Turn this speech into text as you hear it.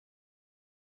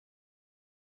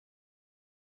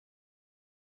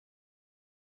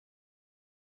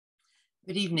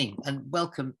Good evening and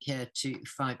welcome here to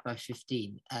 5 by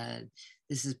 15.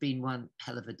 This has been one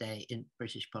hell of a day in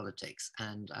British politics,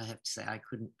 and I have to say I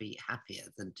couldn't be happier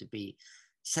than to be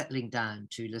settling down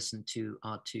to listen to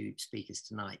our two speakers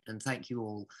tonight. And thank you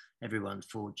all, everyone,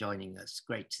 for joining us.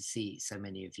 Great to see so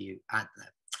many of you out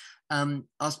there.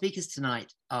 Our speakers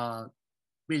tonight are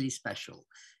really special.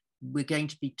 We're going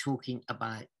to be talking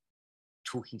about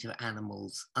talking to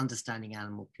animals, understanding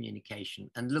animal communication,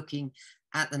 and looking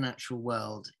at the natural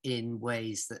world in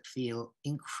ways that feel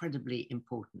incredibly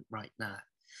important right now.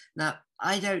 Now,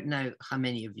 I don't know how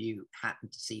many of you happen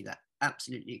to see that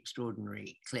absolutely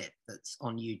extraordinary clip that's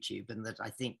on YouTube and that I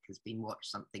think has been watched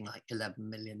something like 11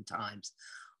 million times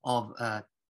of a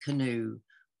canoe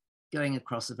going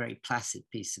across a very placid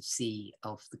piece of sea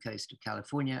off the coast of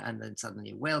California, and then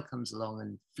suddenly a whale comes along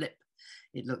and flip,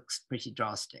 it looks pretty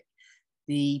drastic.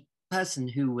 The person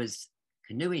who was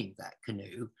canoeing that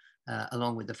canoe,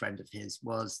 along with a friend of his,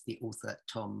 was the author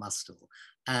Tom Mustill.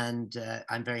 And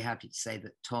I'm very happy to say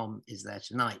that Tom is there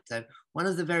tonight. So one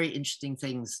of the very interesting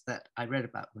things that I read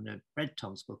about when I read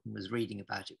Tom's book and was reading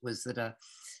about it was that a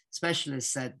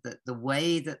specialist said that the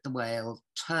way that the whale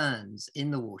turns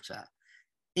in the water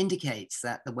indicates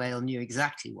that the whale knew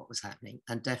exactly what was happening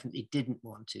and definitely didn't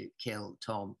want to kill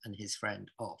Tom and his friend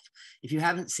off. If you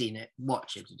haven't seen it,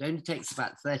 watch it. It only takes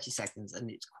about 30 seconds and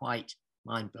it's quite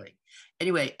mind-blowing.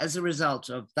 Anyway, as a result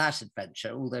of that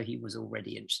adventure, although he was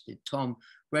already interested, Tom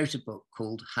wrote a book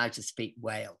called How to Speak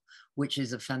Whale, which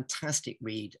is a fantastic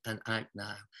read and out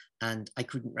now, and I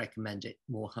couldn't recommend it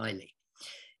more highly.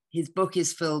 His book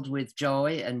is filled with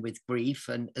joy and with grief.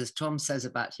 And as Tom says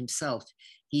about himself,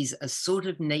 he's a sort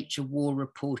of nature war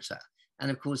reporter.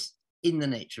 And of course, in the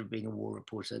nature of being a war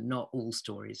reporter, not all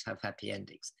stories have happy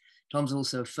endings. Tom's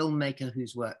also a filmmaker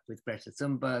who's worked with Greta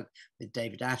Thunberg, with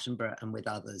David Attenborough, and with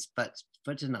others. But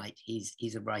for tonight,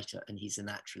 he's a writer and he's a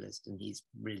naturalist, and he's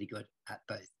really good at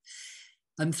both.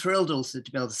 I'm thrilled also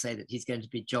to be able to say that he's going to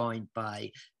be joined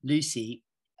by Lucy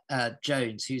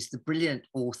Jones, who's the brilliant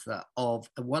author of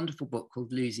a wonderful book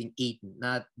called Losing Eden.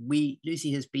 Now,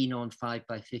 Lucy has been on 5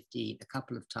 by 15 a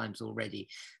couple of times already,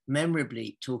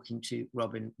 memorably talking to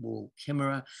Robin Wall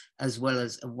Kimmerer, as well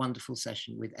as a wonderful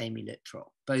session with Amy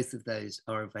Littrell. Both of those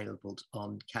are available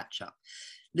on Catch Up.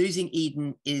 Losing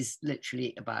Eden is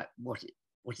literally about what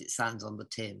it sounds on the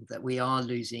tin, that we are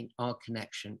losing our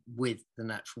connection with the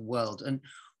natural world. And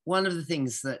one of the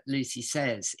things that Lucy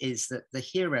says is that the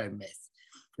hero myth,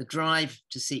 the drive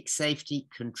to seek safety,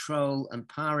 control, and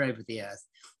power over the earth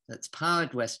that's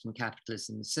powered Western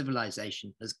capitalism and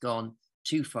civilization has gone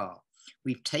too far.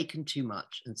 We've taken too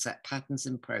much and set patterns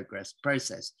in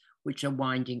process, which are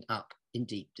winding up in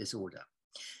deep disorder.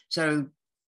 So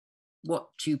what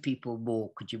two people more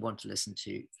could you want to listen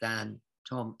to than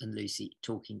Tom and Lucy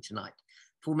talking tonight?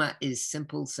 Format is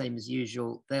simple, same as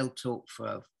usual. They'll talk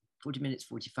for 40 minutes,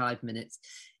 45 minutes.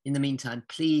 In the meantime,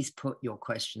 please put your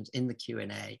questions in the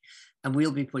Q&A, and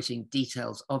we'll be putting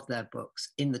details of their books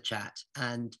in the chat,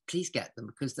 and please get them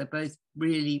because they're both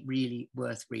really, really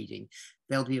worth reading.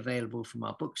 They'll be available from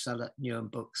our bookseller, Newham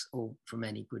Books, or from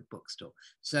any good bookstore.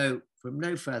 So from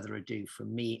no further ado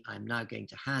from me, I'm now going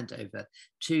to hand over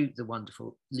to the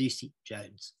wonderful Lucy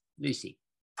Jones. Lucy.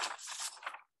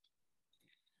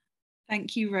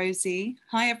 Thank you, Rosie.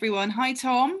 Hi, everyone. Hi,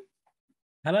 Tom.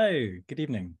 Hello, good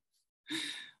evening.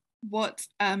 What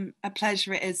a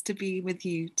pleasure it is to be with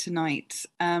you tonight.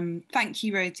 Thank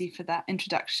you, Rosie, for that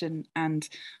introduction, and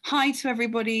hi to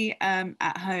everybody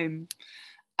at home.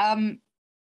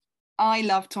 I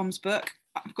love Tom's book.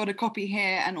 I've got a copy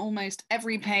here, and almost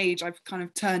every page I've kind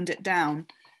of turned it down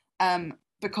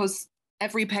because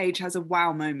every page has a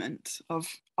wow moment of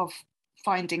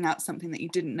finding out something that you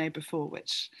didn't know before,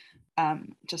 which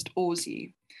just awes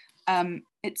you.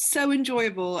 It's so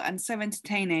enjoyable and so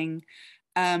entertaining,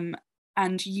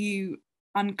 and you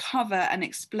uncover and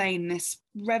explain this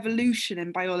revolution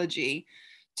in biology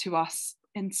to us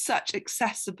in such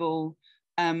accessible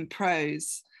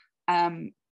prose,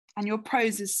 and your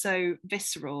prose is so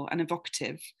visceral and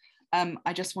evocative.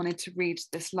 I just wanted to read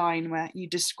this line where you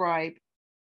describe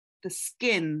the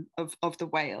skin of the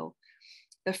whale,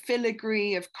 the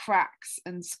filigree of cracks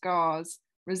and scars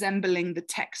resembling the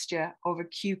texture of a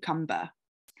cucumber.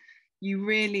 You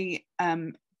really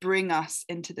bring us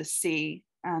into the sea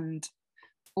and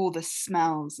all the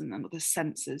smells and all the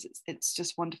senses. It's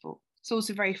just wonderful. It's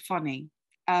also very funny.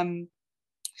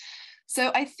 So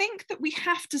I think that we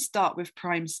have to start with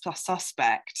prime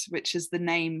suspect, which is the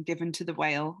name given to the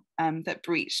whale that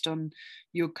breached on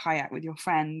your kayak with your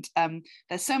friend.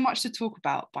 There's so much to talk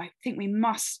about, but I think we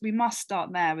must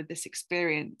start there with this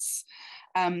experience,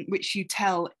 which you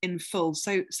tell in full,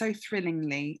 so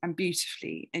thrillingly and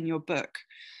beautifully in your book.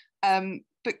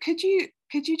 But could you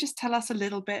just tell us a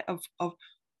little bit of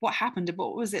what happened and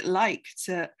what was it like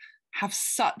to have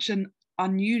such an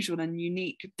unusual and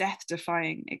unique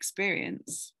death-defying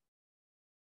experience?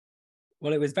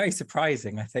 Well, it was very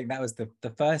surprising. I think that was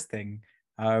the first thing.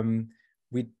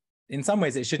 We, in some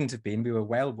ways, it shouldn't have been. We were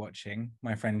whale watching,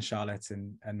 my friend Charlotte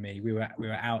and me. We were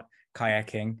out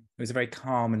kayaking. It was a very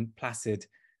calm and placid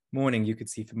morning. You could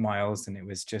see for miles, and it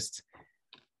was just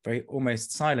very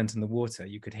almost silent in the water.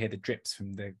 You could hear the drips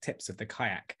from the tips of the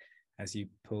kayak as you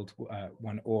pulled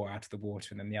one oar out of the water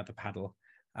and then the other paddle.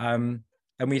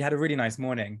 And we'd had a really nice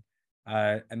morning,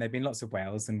 and there'd been lots of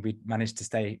whales, and we'd managed to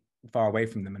stay far away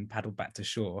from them and paddled back to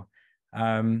shore.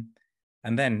 And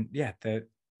then, yeah,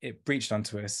 it breached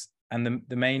onto us. And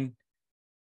the main,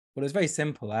 well, it was very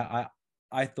simple.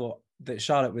 I thought that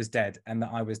Charlotte was dead and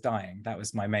that I was dying. That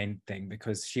was my main thing,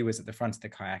 because she was at the front of the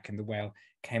kayak and the whale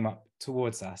came up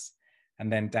towards us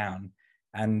and then down.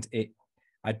 And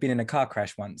I'd been in a car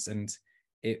crash once, and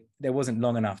there wasn't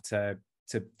long enough to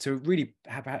really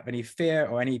have any fear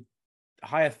or any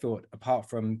higher thought apart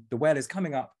from the whale is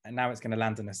coming up and now it's going to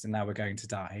land on us and now we're going to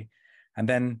die. And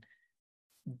then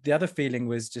the other feeling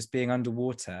was just being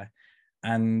underwater,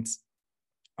 and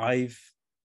I've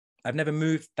never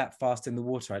moved that fast in the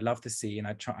water. I love the sea, and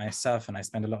I surf and I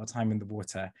spend a lot of time in the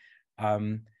water.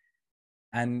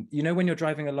 And you know, when you're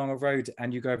driving along a road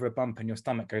and you go over a bump and your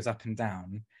stomach goes up and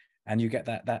down and you get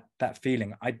that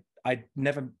feeling, I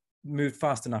never moved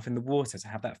fast enough in the water to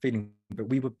have that feeling, but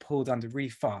we were pulled under really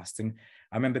fast. And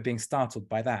I remember being startled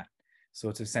by that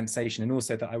sort of sensation, and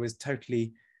also that I was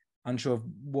totally unsure of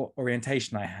what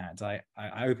orientation I had.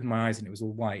 I opened my eyes and it was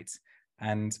all white,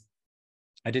 and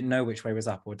I didn't know which way was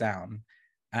up or down.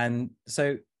 And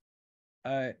so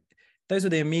those were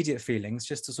the immediate feelings,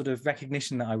 just a sort of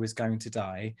recognition that I was going to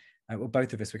die, or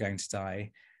both of us were going to die.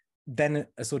 Then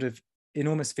a sort of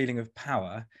enormous feeling of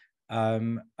power,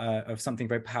 of something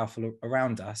very powerful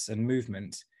around us, and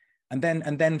movement, and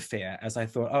then fear, as I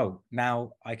thought, oh,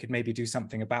 now I could maybe do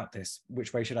something about this.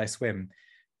 Which way should I swim?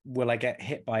 Will I get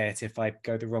hit by it if I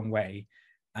go the wrong way?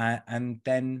 And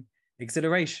then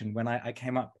exhilaration when I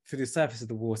came up through the surface of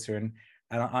the water and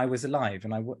I was alive,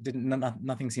 and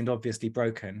nothing seemed obviously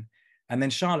broken. And then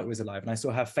Charlotte was alive, and I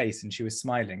saw her face and she was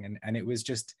smiling, and it was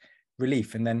just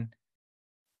relief. And then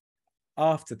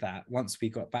after that, once we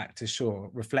got back to shore,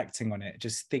 reflecting on it,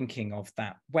 just thinking of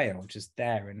that whale just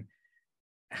there and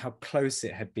how close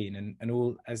it had been, and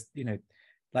all, as you know,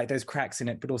 like those cracks in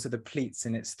it, but also the pleats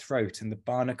in its throat and the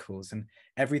barnacles, and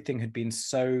everything had been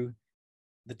so,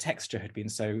 the texture had been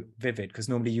so vivid, because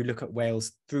normally you look at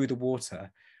whales through the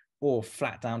water or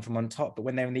flat down from on top, but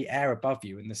when they're in the air above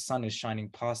you and the sun is shining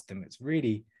past them, it's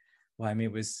really, well, I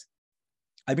mean,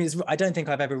 I don't think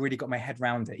I've ever really got my head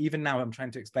around it. Even now I'm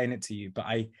trying to explain it to you, but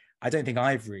I don't think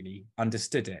I've really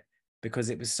understood it, because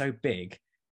it was so big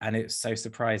and it's so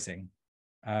surprising.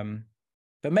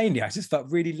 But mainly I just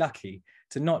felt really lucky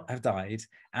to not have died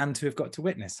and to have got to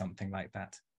witness something like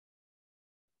that.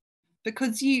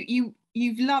 Because you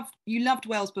loved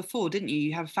whales before, didn't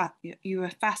you? You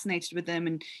were fascinated with them,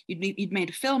 and you'd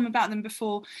made a film about them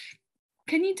before.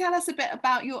 Can you tell us a bit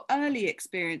about your early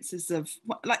experiences of,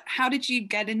 like, how did you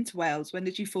get into whales? When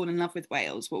did you fall in love with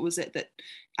whales? What was it that,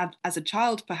 as a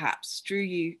child, perhaps, drew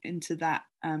you into that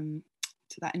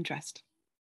interest?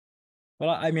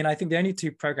 Well, I mean, I think the only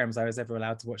two programs I was ever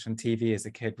allowed to watch on TV as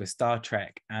a kid were Star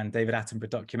Trek and David Attenborough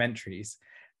documentaries.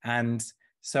 And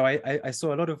so I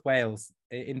saw a lot of whales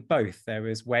in both. There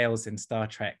was whales in Star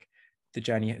Trek,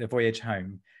 The Voyage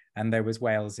Home, and there was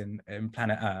whales in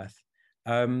Planet Earth.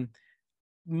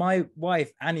 My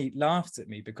wife, Annie, laughed at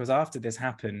me because after this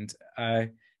happened,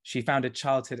 she found a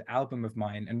childhood album of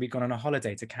mine, and we'd gone on a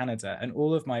holiday to Canada, and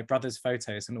all of my brother's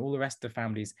photos and all the rest of the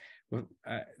families were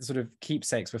sort of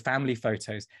keepsakes, were family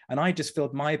photos. And I just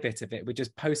filled my bit of it with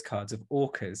just postcards of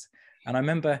orcas. And I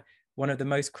remember one of the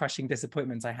most crushing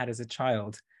disappointments I had as a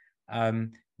child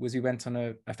was we went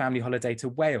on a family holiday to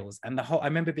Wales. And I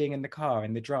remember being in the car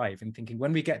in the drive and thinking,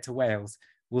 when we get to Wales,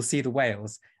 we'll see the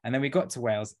whales. And then we got to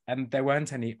Wales and there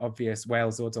weren't any obvious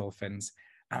whales or dolphins.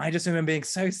 And I just remember being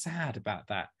so sad about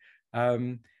that.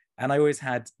 And I always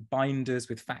had binders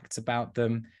with facts about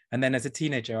them. And then as a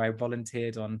teenager, I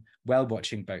volunteered on whale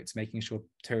watching boats, making sure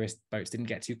tourist boats didn't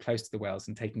get too close to the whales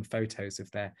and taking photos of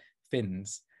their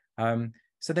fins.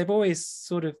 So they've always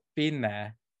sort of been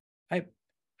there.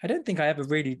 I don't think I ever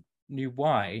really knew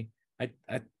why.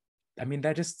 I mean,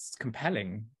 they're just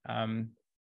compelling. I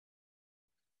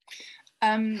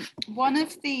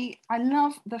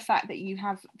love the fact that you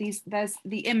have there's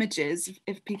the images.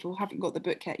 If people haven't got the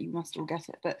book yet, you must all get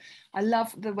it. But I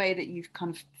love the way that you've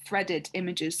kind of threaded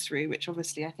images through, which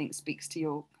obviously I think speaks to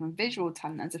your kind of visual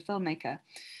talent as a filmmaker.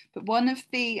 But one of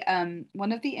the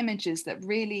images that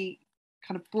really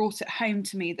kind of brought it home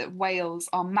to me that whales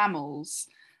are mammals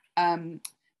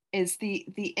is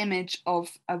the image of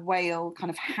a whale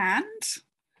kind of hand.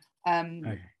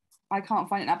 Okay. I can't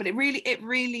find it now, but it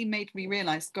really made me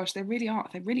realize, gosh, they really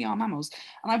are mammals.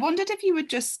 And I wondered if you would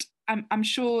just, I'm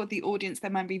sure the audience, there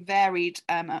might be varied,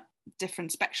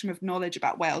 different spectrum of knowledge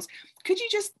about whales. Could you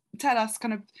just tell us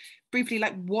kind of briefly,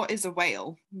 like, what is a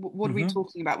whale? What are we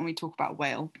talking about when we talk about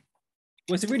whale?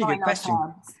 Well, it's a really good question,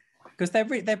 because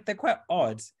they're quite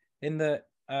odd in the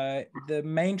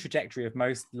main trajectory of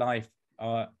most life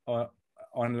on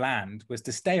land was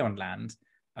to stay on land.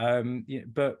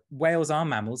 But whales are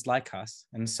mammals like us,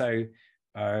 and so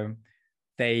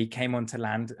they came onto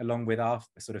land along with our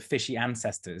sort of fishy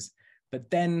ancestors. But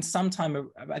then sometime,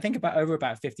 I think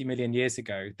about 50 million years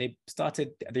ago,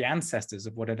 the ancestors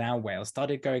of what are now whales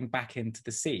started going back into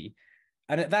the sea.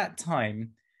 And at that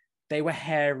time, they were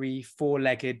hairy,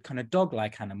 four-legged, kind of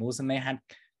dog-like animals, and they had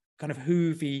kind of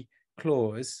hoovy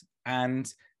claws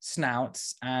and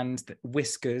snouts and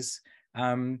whiskers.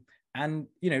 And,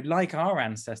 you know, like our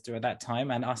ancestor at that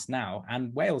time and us now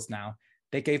and whales now,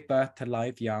 they gave birth to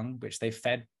live young, which they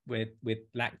fed with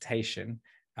lactation.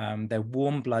 They're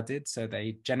warm-blooded, so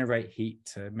they generate heat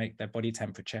to make their body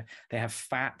temperature. They have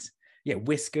fat,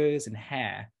 whiskers and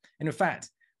hair. And in fact,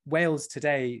 whales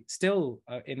today still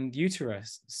in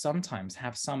uterus sometimes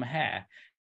have some hair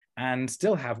and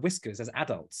still have whiskers as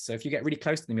adults. So if you get really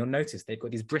close to them, you'll notice they've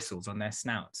got these bristles on their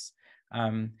snouts.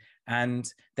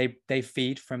 And they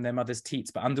feed from their mother's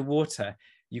teats, but underwater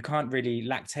you can't really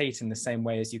lactate in the same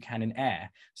way as you can in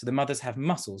air. So the mothers have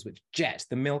muscles which jet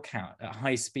the milk out at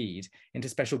high speed into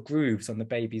special grooves on the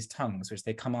baby's tongues, which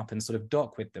they come up and sort of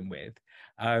dock with them with.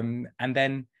 And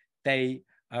then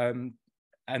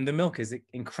and the milk is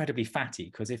incredibly fatty,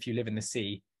 because if you live in the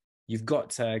sea, you've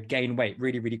got to gain weight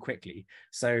really, really quickly.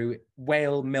 So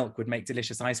whale milk would make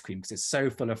delicious ice cream because it's so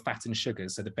full of fat and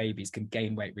sugars, so the babies can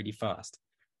gain weight really fast.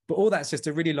 But all that's just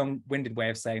a really long-winded way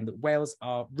of saying that whales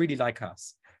are really like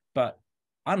us, but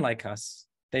unlike us,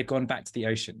 they've gone back to the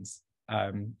oceans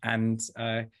and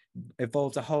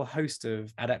evolved a whole host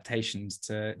of adaptations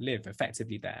to live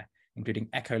effectively there, including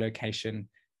echolocation,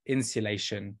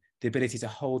 insulation, the ability to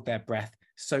hold their breath,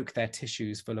 soak their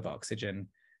tissues full of oxygen.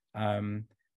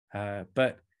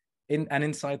 But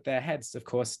inside their heads, of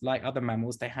course, like other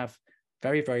mammals, they have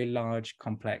very, very large,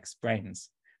 complex brains.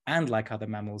 And like other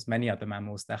mammals, many other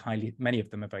mammals, many of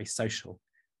them are very social.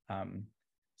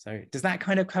 So does that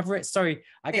kind of cover it? Sorry,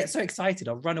 I get so excited,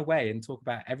 I'll run away and talk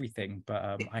about everything,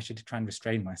 but I should try and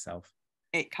restrain myself.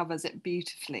 It covers it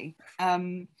beautifully.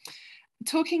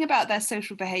 Talking about their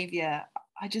social behavior,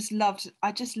 I just loved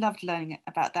learning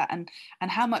about that and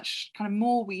how much kind of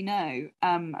more we know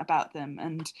about them.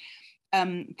 And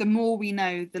the more we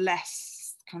know, the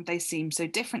less kind of they seem so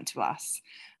different to us.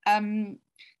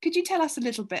 Could you tell us a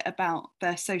little bit about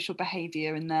their social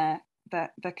behavior and their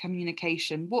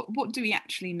communication? What do we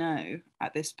actually know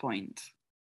at this point?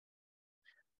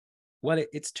 Well,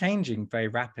 it's changing very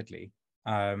rapidly.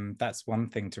 That's one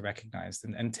thing to recognize.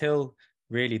 And until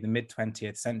really the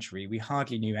mid-20th century, we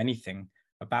hardly knew anything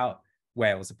about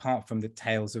whales apart from the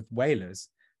tales of whalers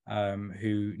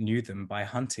who knew them by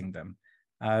hunting them.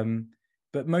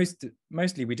 But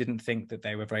mostly we didn't think that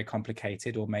they were very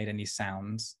complicated or made any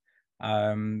sounds.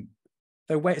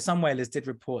 Though some whalers did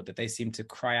report that they seemed to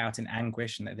cry out in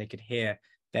anguish and that they could hear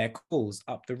their calls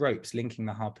up the ropes linking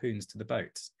the harpoons to the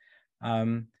boats.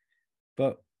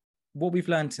 But what we've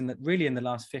learned in the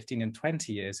last 15 and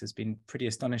 20 years has been pretty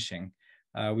astonishing.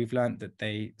 We've learned that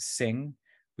they sing.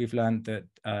 We've learned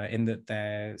that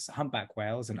there's humpback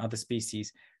whales and other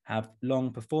species have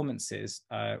long performances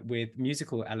with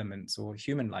musical elements or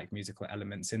human-like musical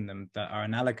elements in them that are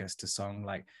analogous to song,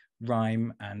 like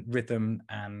rhyme and rhythm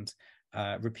and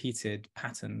repeated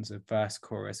patterns of verse,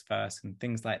 chorus, verse, and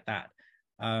things like that.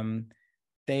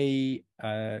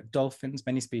 Dolphins,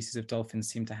 many species of dolphins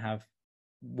seem to have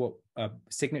what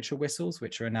signature whistles,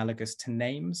 which are analogous to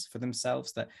names for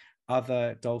themselves that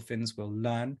other dolphins will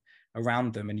learn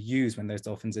around them and use when those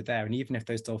dolphins are there. And even if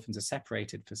those dolphins are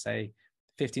separated for, say,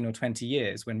 15 or 20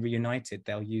 years, when reunited,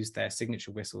 they'll use their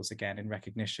signature whistles again in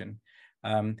recognition.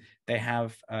 They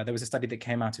have, there was a study that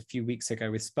came out a few weeks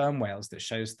ago with sperm whales that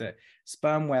shows that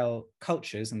sperm whale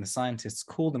cultures, and the scientists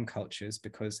call them cultures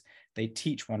because they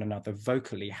teach one another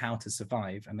vocally how to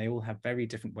survive, and they all have very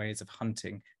different ways of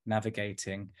hunting,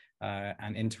 navigating,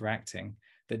 and interacting.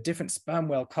 That different sperm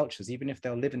whale cultures, even if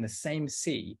they'll live in the same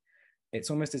sea, it's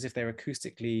almost as if they're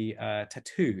acoustically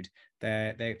tattooed.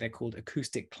 They're called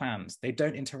acoustic clans. They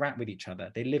don't interact with each other.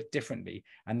 They live differently,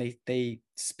 and they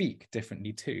speak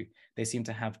differently too. They seem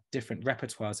to have different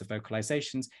repertoires of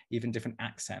vocalizations, even different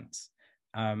accents.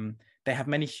 They have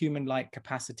many human-like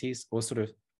capacities, or sort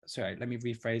of, sorry, let me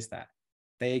rephrase that.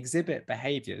 They exhibit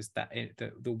behaviors that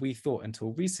we thought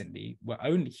until recently were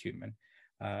only human.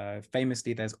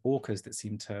 Famously, there's orcas that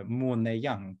seem to mourn their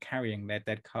young, carrying their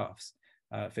dead calves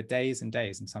for days and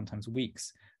days and sometimes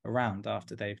weeks around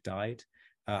after they've died.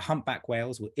 Humpback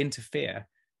whales will interfere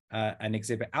and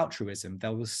exhibit altruism. They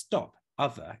will stop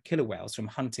other killer whales from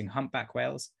hunting humpback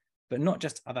whales, but not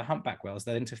just other humpback whales.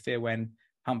 They'll interfere when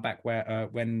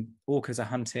orcas are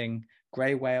hunting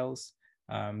grey whales,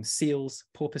 seals,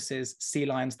 porpoises, sea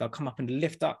lions. They'll come up and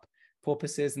lift up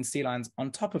porpoises and sea lions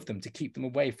on top of them to keep them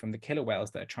away from the killer whales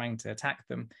that are trying to attack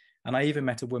them. And I even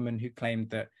met a woman who claimed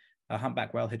that a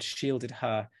humpback whale had shielded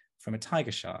her from a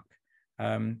tiger shark.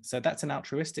 So that's an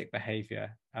altruistic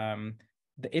behavior.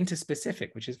 The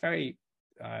interspecific, which is very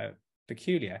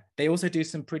peculiar. They also do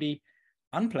some pretty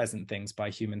unpleasant things by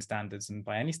human standards, and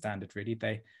by any standard really.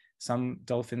 Some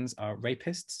dolphins are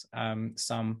rapists,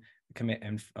 some commit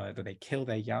they kill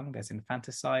their young. There's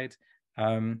infanticide,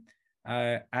 and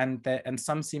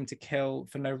some seem to kill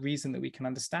for no reason that we can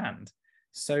understand.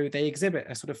 So they exhibit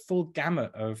a sort of full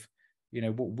gamut of,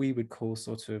 what we would call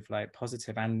sort of like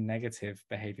positive and negative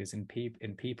behaviors in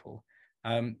people,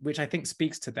 which I think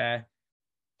speaks to their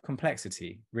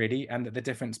complexity really, and that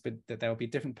that there will be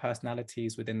different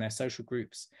personalities within their social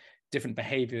groups, different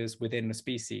behaviors within the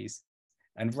species,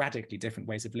 and radically different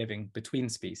ways of living between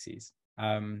species.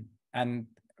 And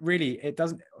really,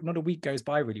 not a week goes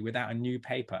by really without a new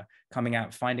paper coming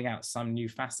out, finding out some new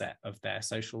facet of their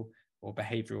social or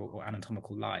behavioral or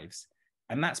anatomical lives.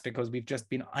 And that's because we've just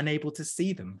been unable to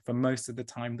see them for most of the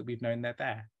time that we've known they're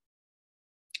there.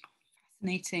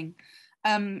 Fascinating.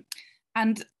 And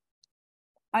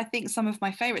I think some of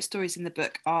my favourite stories in the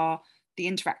book are the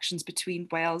interactions between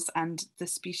whales and the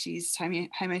species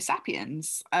Homo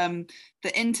sapiens, the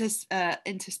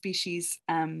interspecies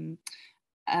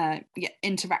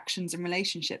interactions and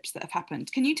relationships that have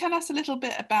happened. Can you tell us a little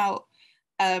bit about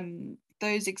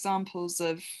those examples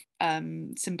of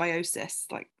symbiosis?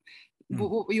 Like,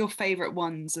 what were your favourite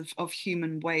ones of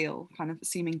human whale kind of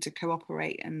seeming to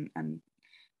cooperate and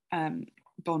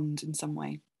bond in some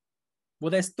way? Well,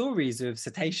 there's stories of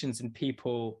cetaceans and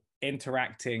people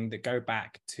interacting that go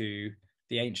back to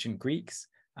the ancient Greeks.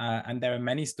 And there are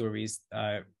many stories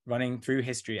running through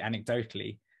history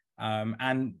anecdotally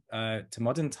and to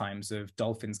modern times of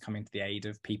dolphins coming to the aid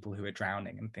of people who are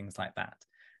drowning and things like that.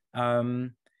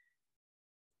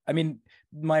 I mean,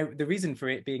 the reason for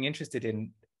it being interested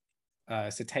in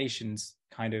cetaceans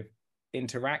kind of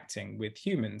interacting with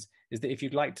humans is that if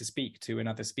you'd like to speak to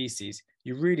another species,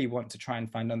 you really want to try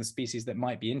and find other species that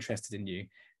might be interested in you.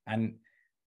 And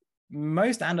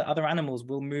most other animals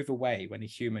will move away when a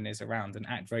human is around and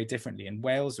act very differently. And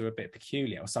whales are a bit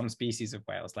peculiar, or some species of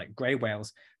whales, like grey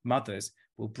whales, mothers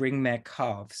will bring their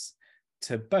calves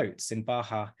to boats in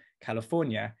Baja,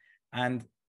 California, and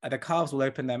the calves will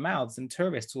open their mouths and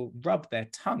tourists will rub their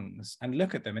tongues and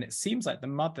look at them. And it seems like the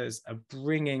mothers are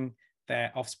bringing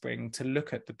their offspring to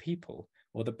look at the people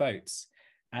or the boats.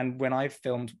 And when I've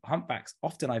filmed humpbacks,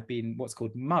 often I've been what's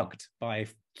called mugged by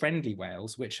friendly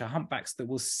whales, which are humpbacks that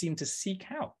will seem to seek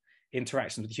out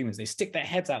interactions with humans. They stick their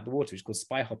heads out of the water, which is called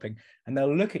spy hopping, and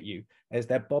they'll look at you as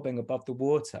they're bobbing above the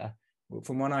water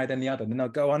from one eye then the other, and then they'll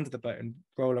go under the boat and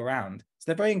roll around. So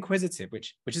they're very inquisitive,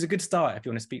 which is a good start if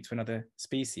you want to speak to another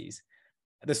species.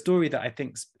 The story that I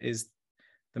think is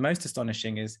the most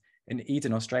astonishing is in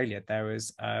Eden, Australia. There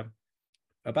was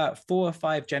about 4 or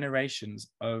 5 generations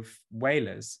of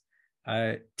whalers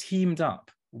teamed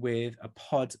up with a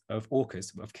pod of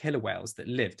orcas, of killer whales that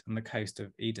lived on the coast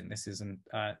of Eden. This is in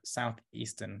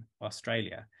southeastern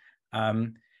Australia.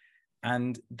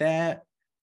 And their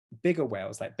bigger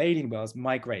whales, like baleen whales,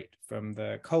 migrate from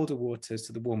the colder waters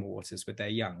to the warmer waters with their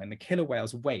young, and the killer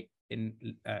whales lie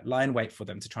in wait for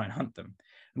them to try and hunt them.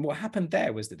 And what happened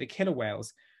there was that the killer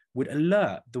whales would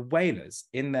alert the whalers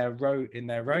in their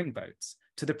rowing boats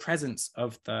to the presence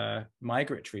of the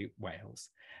migratory whales.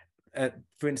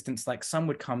 For instance, like some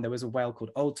would come, there was a whale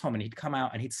called Old Tom, and he'd come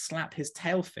out and he'd slap his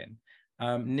tail fin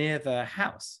near the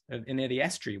house, near the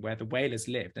estuary where the whalers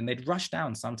lived. And they'd rush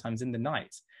down sometimes in the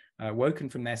night, woken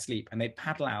from their sleep, and they'd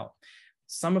paddle out.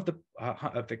 Some of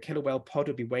the killer whale pod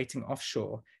would be waiting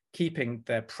offshore, keeping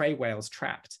the prey whales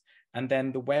trapped. And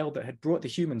then the whale that had brought the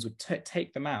humans would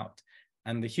take them out,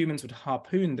 and the humans would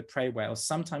harpoon the prey whales.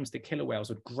 Sometimes the killer whales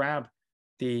would grab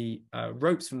the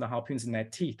ropes from the harpoons in their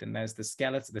teeth, and there's the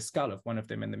skull of one of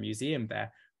them in the museum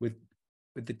there, with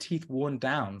the teeth worn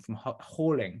down from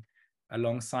hauling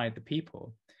alongside the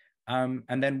people.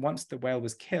 And then once the whale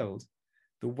was killed,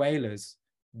 the whalers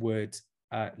would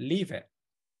leave it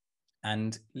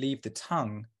and leave the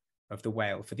tongue of the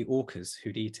whale for the orcas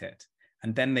who'd eat it.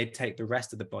 And then they'd take the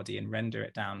rest of the body and render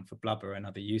it down for blubber and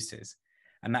other uses.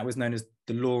 And that was known as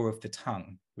the law of the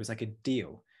tongue. It was like a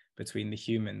deal between the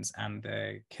humans and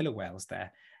the killer whales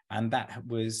there. And that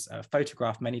was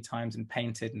photographed many times and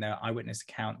painted, and there are eyewitness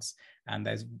accounts. And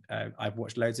I've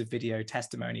watched loads of video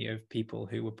testimony of people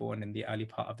who were born in the early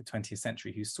part of the 20th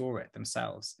century who saw it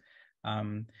themselves.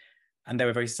 And there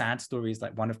were very sad stories,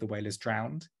 like one of the whalers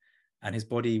drowned and his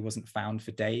body wasn't found for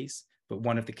days, but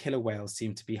one of the killer whales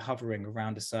seemed to be hovering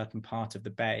around a certain part of the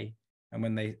bay. And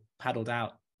when they paddled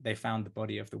out, they found the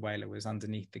body of the whaler was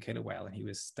underneath the killer whale, and he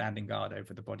was standing guard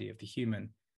over the body of the human.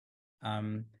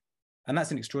 And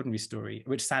that's an extraordinary story,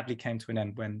 which sadly came to an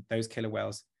end when those killer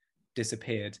whales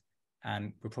disappeared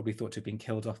and were probably thought to have been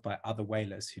killed off by other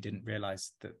whalers who didn't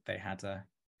realize that they had a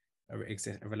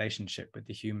relationship with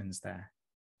the humans there.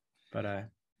 But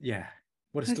yeah,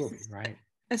 what a story, right?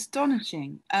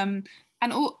 Astonishing. And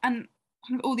kind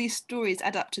of all these stories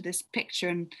add up to this picture,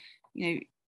 and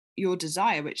your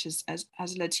desire, which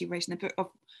has led to you writing the book,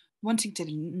 of wanting to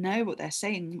know what they're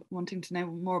saying, wanting to know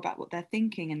more about what they're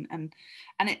thinking, and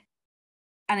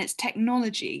it's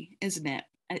technology, isn't it?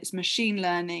 It's machine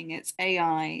learning, it's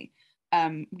AI,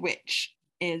 which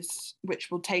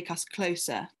will take us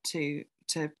closer to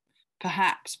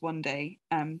perhaps one day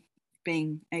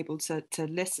being able to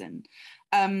listen.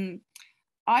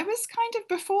 I was kind of,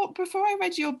 before I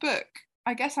read your book,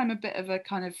 I guess I'm a bit of a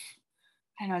kind of,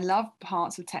 and I love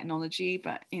parts of technology,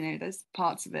 but there's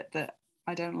parts of it that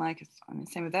I don't like. I mean,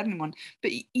 same with anyone.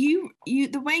 But you,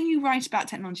 the way you write about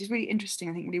technology is really interesting.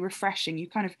 I think really refreshing. You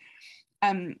kind of,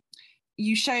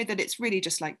 you show that it's really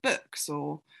just like books,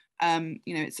 or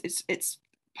it's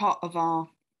part of our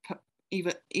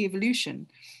evolution.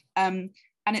 And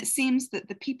it seems that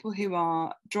the people who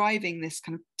are driving this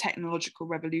kind of technological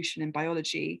revolution in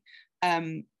biology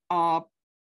are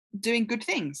doing good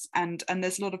things, and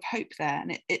there's a lot of hope there,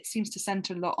 and it seems to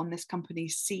center a lot on this company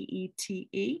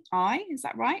CETEI, is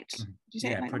that right? Did you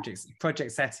say it like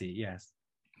Project SETI, yes.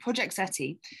 Project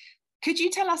SETI. Could you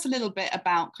tell us a little bit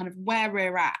about kind of where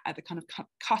we're at the kind of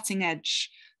cutting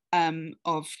edge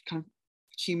of kind of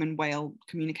human whale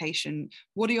communication?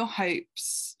 What are your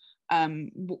hopes?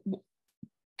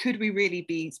 Could we really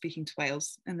be speaking to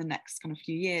whales in the next kind of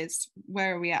few years?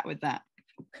 Where are we at with that?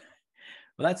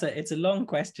 Well, it's a long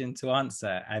question to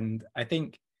answer. And I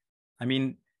think, I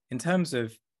mean, in terms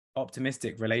of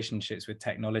optimistic relationships with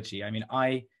technology, I mean,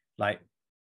 I, like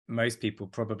most people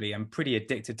probably, am pretty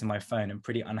addicted to my phone and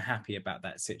pretty unhappy about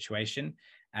that situation.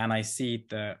 And I see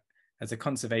that as a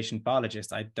conservation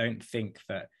biologist, I don't think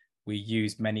that we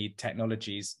use many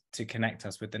technologies to connect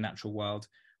us with the natural world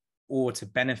or to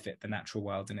benefit the natural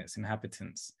world and its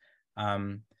inhabitants.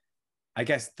 I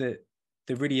guess the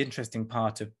really interesting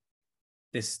part of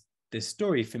this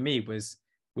story for me was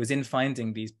in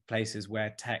finding these places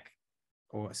where tech,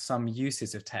 or some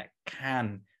uses of tech,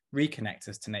 can reconnect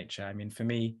us to nature. I mean, for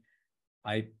me,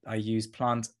 I use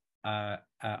plant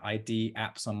ID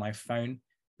apps on my phone,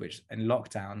 which in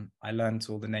lockdown, I learned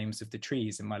all the names of the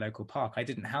trees in my local park. I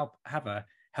didn't have a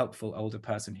helpful older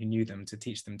person who knew them to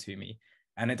teach them to me.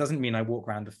 And it doesn't mean I walk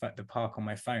around the park on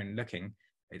my phone looking.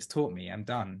 It's taught me. I'm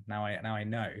done. Now I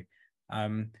know.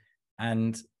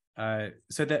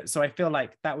 So I feel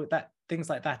like that things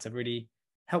like that are really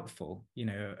helpful.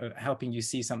 Helping you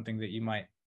see something that you might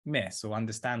miss or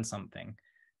understand something.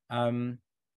 I mean,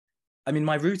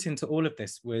 my route into all of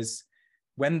this was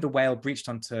when the whale breached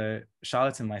onto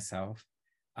Charlotte and myself.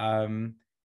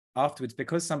 Afterwards,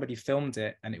 because somebody filmed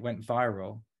it and it went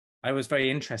viral, I was very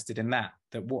interested in that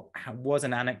what was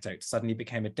an anecdote suddenly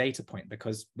became a data point,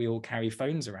 because we all carry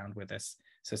phones around with us.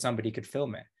 So somebody could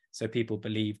film it. So people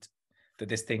believed that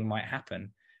this thing might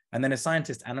happen. And then a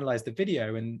scientist analyzed the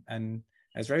video, and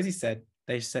as Rosie said,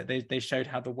 they showed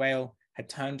how the whale had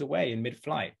turned away in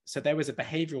mid-flight. So there was a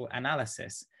behavioral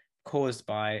analysis caused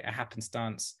by a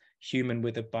happenstance human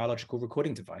with a biological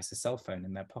recording device, a cell phone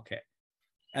in their pocket.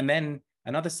 And then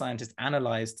another scientist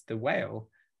analyzed the whale,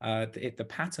 the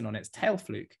pattern on its tail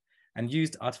fluke, and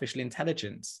used artificial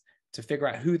intelligence to figure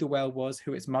out who the whale was,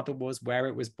 who its mother was, where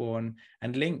it was born,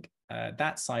 and link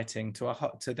that sighting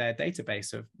to their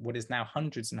database of what is now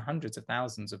hundreds and hundreds of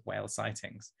thousands of whale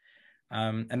sightings.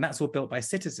 And that's all built by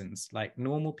citizens, like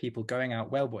normal people going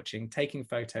out whale watching, taking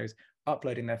photos,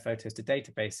 uploading their photos to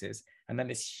databases. And then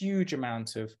this huge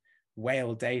amount of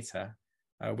whale data,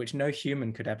 which no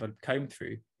human could ever comb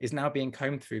through, is now being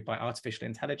combed through by artificial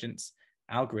intelligence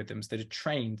algorithms that are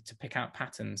trained to pick out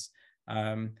patterns,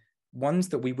 ones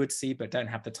that we would see but don't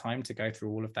have the time to go through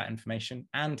all of that information,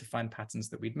 and to find patterns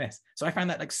that we'd miss. So I found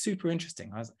that like super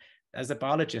interesting. As a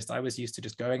biologist, I was used to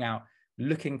just going out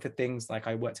looking for things. Like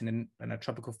I worked in a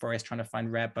tropical forest trying to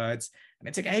find rare birds, and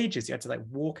it took ages. You had to like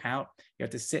walk out, you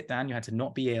had to sit down, you had to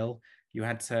not be ill, it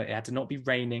had to not be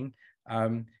raining,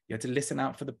 you had to listen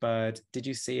out for the bird. Did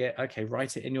you see it? Okay,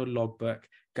 write it in your logbook,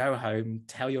 go home,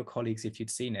 tell your colleagues if you'd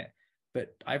seen it.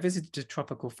 But I visited a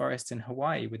tropical forest in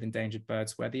Hawaii with endangered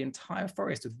birds where the entire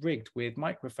forest was rigged with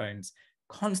microphones,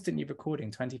 constantly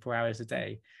recording 24 hours a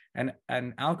day, and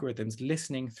algorithms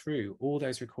listening through all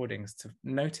those recordings to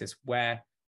notice where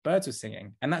birds were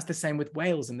singing. And that's the same with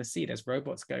whales in the sea. There's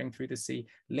robots going through the sea,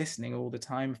 listening all the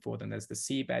time for them. There's the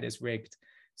seabed is rigged.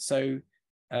 So,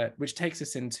 which takes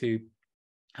us into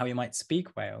how we might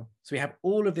speak whale. So we have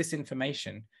all of this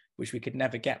information, which we could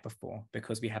never get before,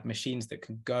 because we have machines that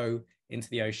can go into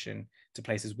the ocean to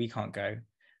places we can't go.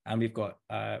 And we've got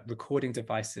recording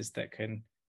devices that can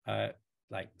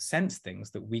like sense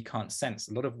things that we can't sense.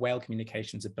 A lot of whale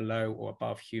communications are below or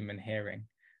above human hearing,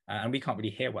 and we can't really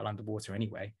hear well underwater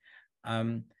anyway.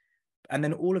 And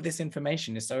then all of this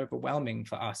information is so overwhelming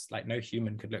for us, like no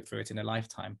human could look through it in a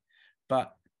lifetime.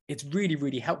 But it's really,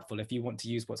 really helpful if you want to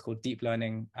use what's called deep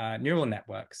learning neural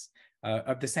networks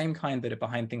of the same kind that are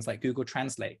behind things like Google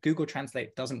Translate. Google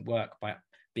Translate doesn't work by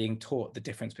being taught the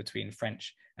difference between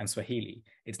French and Swahili.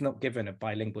 It's not given a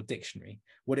bilingual dictionary.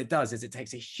 What it does is it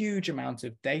takes a huge amount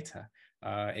of data.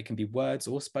 It can be words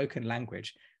or spoken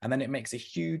language, and then it makes a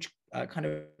huge kind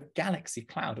of galaxy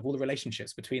cloud of all the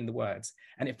relationships between the words.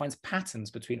 And it finds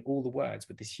patterns between all the words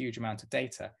with this huge amount of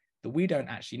data that we don't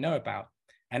actually know about.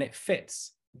 And it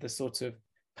fits the sort of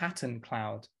pattern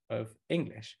cloud of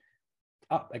English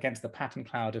up against the pattern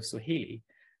cloud of Swahili,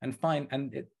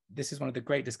 and this is one of the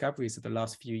great discoveries of the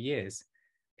last few years,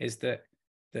 is that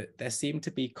there seem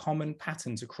to be common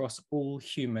patterns across all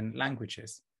human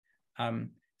languages,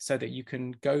 so that you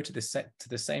can go to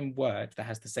the same word that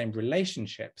has the same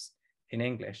relationships in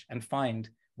English and find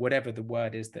whatever the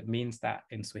word is that means that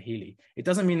in Swahili. It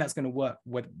doesn't mean that's going to work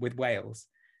with whales.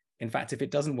 In fact, if it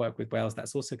doesn't work with whales,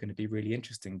 that's also going to be really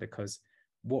interesting, because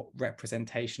what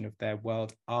representation of their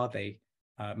world are they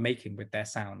making with their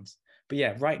sounds? But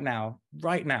yeah, right now,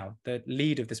 the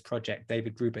lead of this project,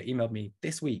 David Gruber, emailed me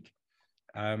this week.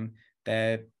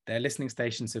 Their listening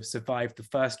stations have survived the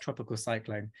first tropical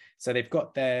cyclone. So they've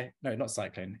got not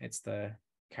cyclone, it's the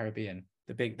Caribbean,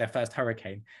 their first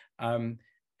hurricane.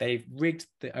 They've rigged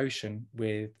the ocean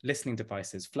with listening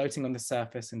devices floating on the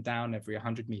surface and down every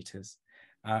 100 meters.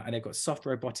 And they've got soft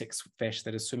robotics fish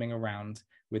that are swimming around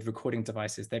with recording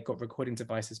devices. They've got recording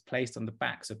devices placed on the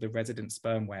backs of the resident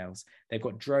sperm whales. They've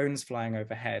got drones flying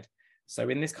overhead. So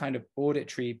in this kind of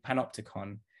auditory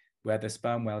panopticon where the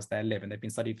sperm whales there live, and they've been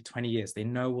studied for 20 years, they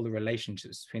know all the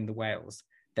relationships between the whales.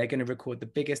 They're going to record the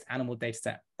biggest animal data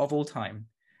set of all time.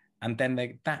 And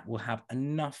then that will have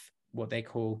enough what they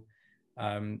call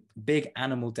big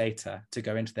animal data to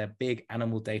go into their big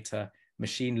animal data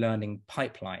machine learning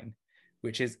pipeline,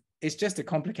 which is just a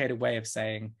complicated way of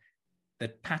saying the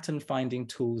pattern finding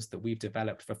tools that we've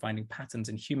developed for finding patterns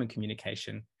in human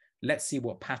communication. Let's see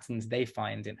what patterns they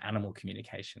find in animal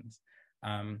communications.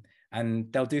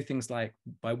 And they'll do things like,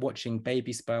 by watching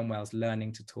baby sperm whales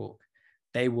learning to talk,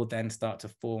 they will then start to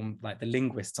form, like the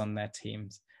linguists on their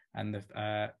teams, and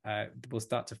will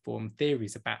start to form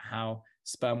theories about how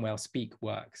sperm whale speak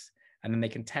works. And then they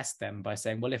can test them by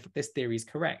saying, well, if this theory is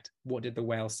correct, what did the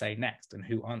whale say next and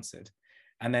who answered?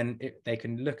 And then they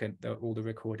can look at all the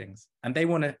recordings, and they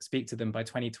want to speak to them by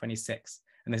 2026.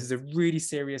 And this is a really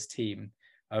serious team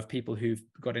of people who've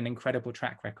got an incredible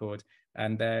track record,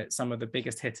 and they're some of the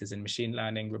biggest hitters in machine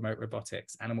learning, remote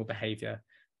robotics, animal behavior.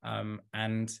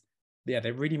 And yeah,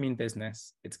 they really mean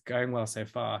business. It's going well so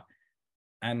far.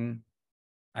 And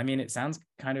I mean, it sounds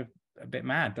kind of a bit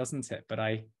mad, doesn't it? But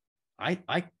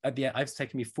it's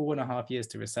taken me 4.5 years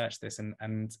to research this,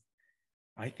 and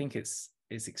I think it's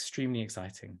extremely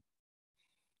exciting.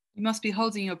 You must be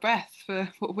holding your breath for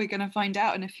what we're going to find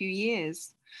out in a few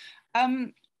years.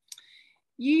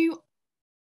 You,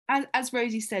 as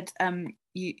Rosie said,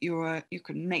 you're a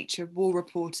nature war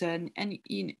reporter, and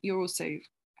you're also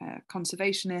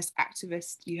conservationist,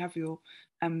 activist. You have your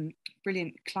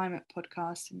brilliant climate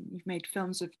podcast, and you've made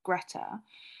films with Greta.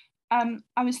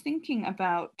 I was thinking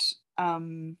about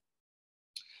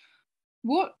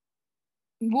what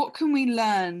can we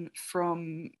learn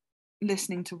from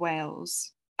listening to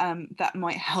whales that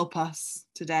might help us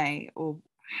today, or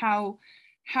how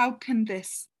can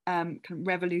this kind of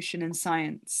revolution in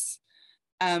science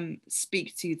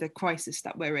speak to the crisis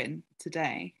that we're in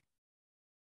today?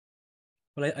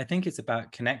 Well, I think it's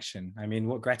about connection. I mean,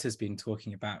 what Greta's been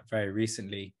talking about very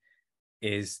recently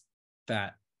is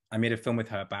that I made a film with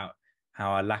her about how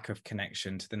our lack of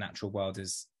connection to the natural world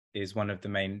is one of the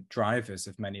main drivers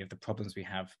of many of the problems we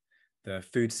have. The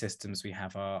food systems we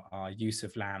have, our use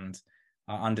of land,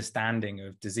 our understanding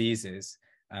of diseases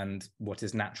and what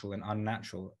is natural and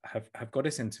unnatural have got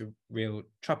us into real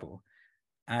trouble.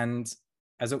 And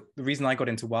the reason I got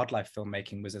into wildlife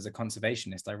filmmaking was as a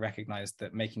conservationist. I recognized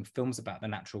that making films about the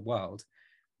natural world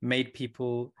gave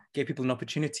people an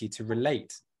opportunity to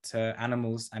relate to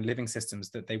animals and living systems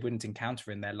that they wouldn't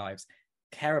encounter in their lives,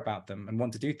 care about them and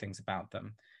want to do things about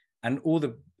them. And all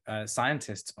the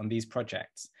scientists on these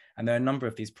projects, and there are a number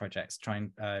of these projects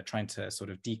trying to sort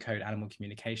of decode animal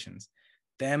communications,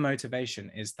 their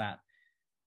motivation is that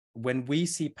when we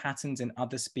see patterns in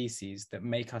other species that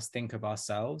make us think of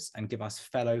ourselves and give us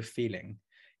fellow feeling,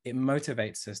 it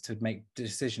motivates us to make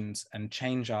decisions and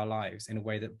change our lives in a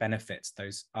way that benefits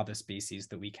those other species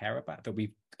that we care about, that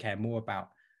we care more about.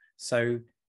 So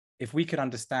if we could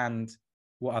understand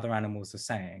what other animals are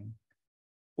saying,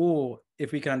 or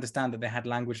if we could understand that they had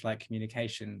language-like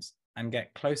communications and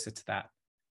get closer to that,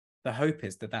 the hope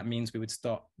is that means we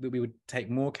would take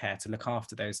more care to look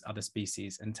after those other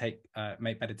species and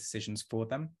make better decisions for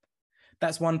them.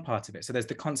 That's one part of it. So there's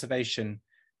the conservation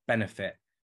benefit.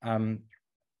 And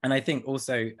I think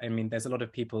also, I mean, there's a lot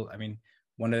of people, I mean,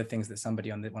 one of the things that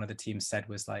somebody on one of the teams said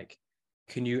was like,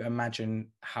 can you imagine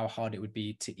how hard it would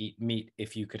be to eat meat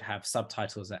if you could have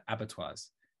subtitles at abattoirs?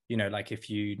 You know, like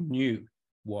if you knew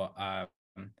what an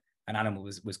animal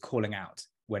was calling out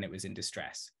when it was in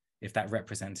distress, if that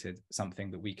represented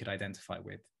something that we could identify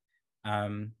with.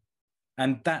 And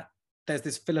that there's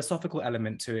this philosophical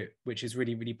element to it, which is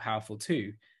really, really powerful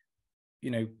too.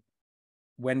 You know,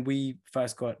 when we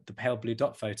first got the pale blue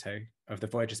dot photo of the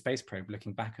Voyager space probe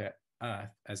looking back at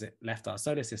Earth as it left our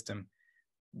solar system,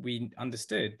 we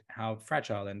understood how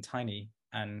fragile and tiny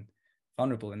and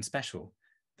vulnerable and special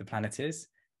the planet is.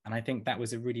 And I think that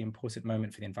was a really important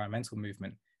moment for the environmental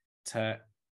movement to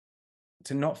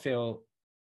not feel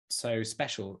so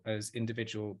special as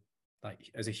individual, like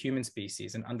as a human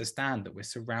species, and understand that we're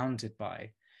surrounded by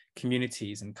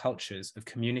communities and cultures of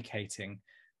communicating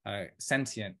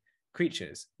sentient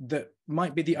creatures that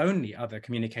might be the only other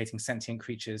communicating sentient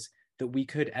creatures that we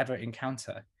could ever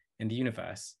encounter in the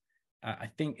universe. I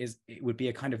think it would be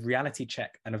a kind of reality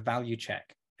check and a value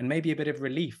check, and maybe a bit of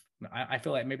relief. I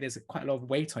feel like maybe there's quite a lot of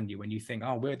weight on you when you think,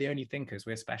 oh, we're the only thinkers,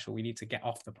 we're special, we need to get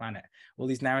off the planet. All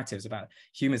these narratives about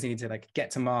humans need to like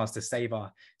get to Mars to save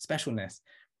our specialness.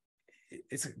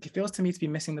 It feels to me to be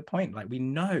missing the point. Like, we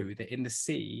know that in the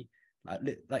sea,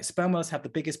 like sperm whales have the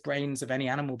biggest brains of any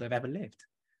animal that have ever lived.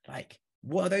 Like,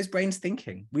 what are those brains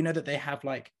thinking? We know that they have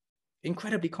like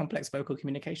incredibly complex vocal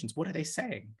communications. What are they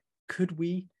saying? Could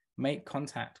we make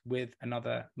contact with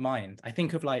another mind? I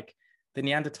think of like the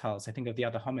Neanderthals, I think of the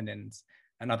other hominins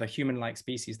and other human-like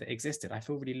species that existed. I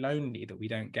feel really lonely that we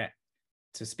don't get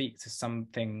to speak to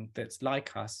something that's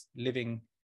like us, living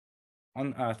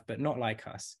on Earth, but not like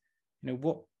us. You know,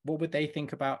 what would they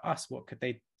think about us? What could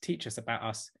they teach us about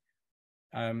us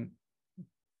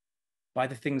by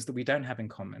the things that we don't have in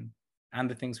common and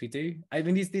the things we do? I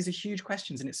mean, these are huge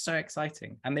questions, and it's so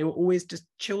exciting. And they were always just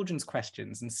children's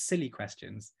questions and silly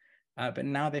questions, but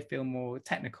now they feel more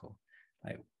technical.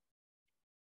 Like,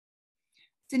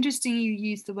 it's interesting you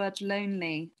used the word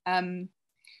lonely.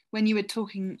 When you were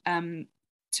talking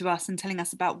to us and telling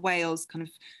us about whales kind of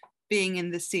being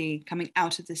in the sea, coming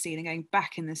out of the sea and going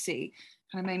back in the sea,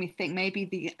 kind of made me think maybe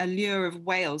the allure of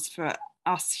whales for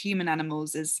us human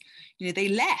animals is, you know, they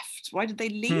left. Why did they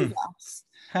leave us?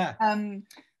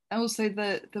 Also,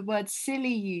 the word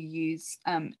silly you use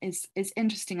is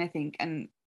interesting, I think, and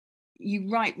you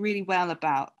write really well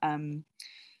about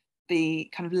the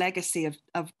kind of legacy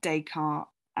of Descartes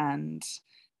and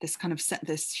this kind of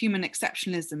this human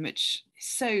exceptionalism, which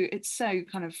it's so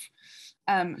kind of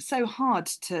so hard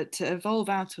to evolve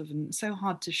out of and so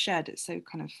hard to shed. It's so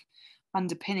kind of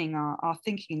underpinning our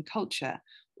thinking and culture.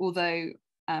 Although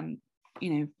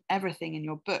you know, everything in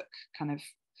your book kind of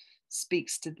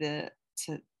speaks to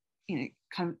you know,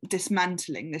 kind of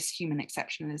dismantling this human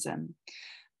exceptionalism.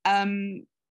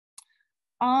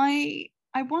 I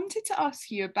wanted to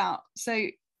ask you about, so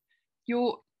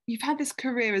you've had this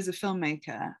career as a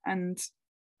filmmaker, and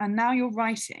now you're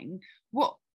writing.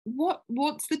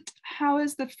 How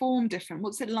is the form different?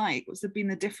 What's it like? What's been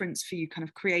the difference for you kind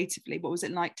of creatively? What was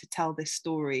it like to tell this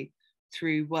story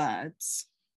through words?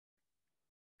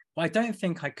 Well, I don't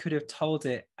think I could have told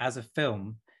it as a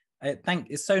film.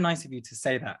 It's so nice of you to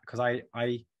say that, because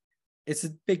it's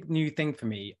a big new thing for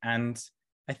me. And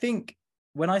I think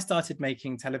when I started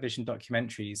making television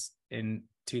documentaries in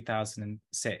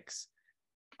 2006,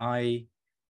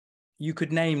 you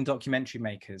could name documentary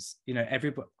makers. You know,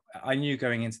 everybody. I knew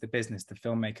going into the business, the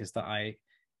filmmakers that I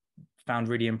found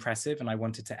really impressive and I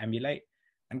wanted to emulate.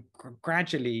 And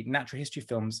gradually, natural history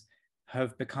films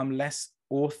have become less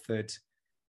authored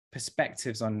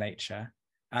perspectives on nature,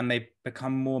 and they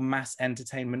become more mass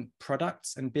entertainment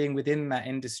products, and being within that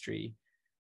industry.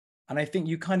 And I think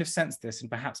you kind of sense this,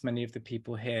 and perhaps many of the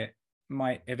people here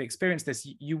might have experienced this.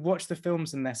 You watch the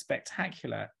films and they're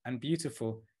spectacular and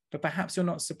beautiful, but perhaps you're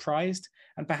not surprised,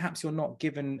 and perhaps you're not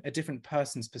given a different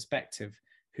person's perspective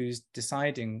who's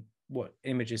deciding what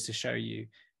images to show you.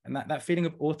 And that feeling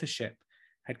of authorship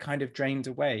had kind of drained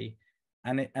away.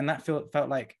 And that felt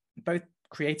like both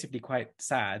creatively quite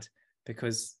sad,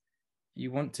 because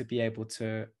you want to be able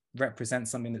to represent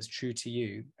something that's true to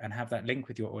you and have that link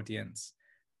with your audience.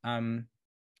 And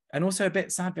also a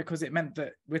bit sad because it meant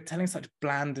that we're telling such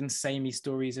bland and samey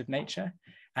stories of nature.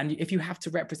 And if you have to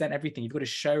represent everything, you've got to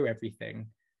show everything,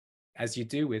 as you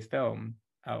do with film,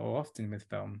 or often with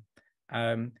film.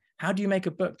 How do you make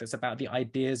a book that's about the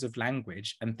ideas of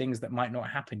language and things that might not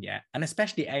happen yet? And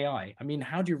especially AI. I mean,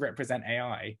 how do you represent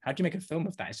AI? How do you make a film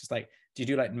of that? It's just like, do you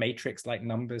do like Matrix, like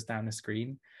numbers down the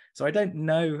screen? So I don't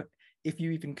know if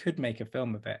you even could make a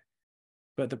film of it.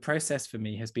 But the process for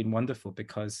me has been wonderful,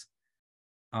 because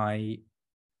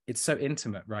it's so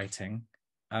intimate writing.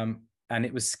 And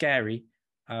it was scary,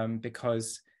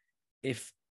 because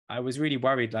if I was really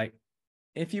worried, like,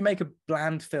 if you make a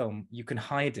bland film, you can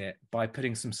hide it by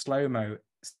putting some slow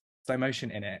motion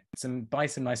in it, buy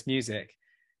some nice music,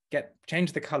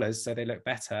 change the colors so they look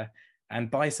better,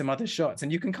 and buy some other shots,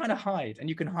 and you can kind of hide, and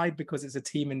you can hide because it's a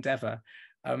team endeavor.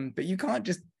 But you can't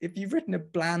just, if you've written a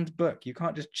bland book, you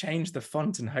can't just change the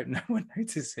font and hope no one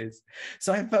notices.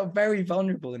 So I felt very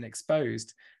vulnerable and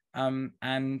exposed.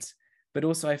 But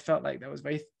also I felt like that was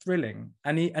very thrilling.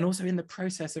 And also in the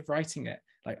process of writing it,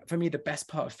 like for me, the best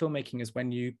part of filmmaking is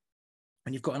when you've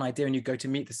got an idea and you go to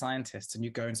meet the scientists and you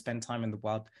go and spend time in the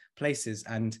wild places,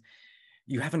 and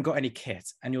you haven't got any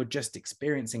kit and you're just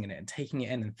experiencing it and taking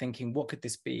it in and thinking, what could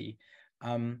this be?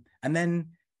 And then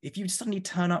if you suddenly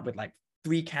turn up with like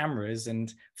 3 cameras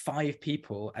and 5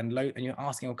 people and you're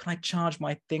asking, oh, can I charge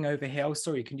my thing over here? Oh,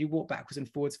 sorry, can you walk backwards and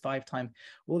forwards 5 times?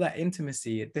 All that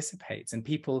intimacy, it dissipates, and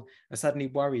people are suddenly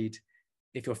worried,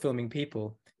 if you're filming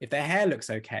people, if their hair looks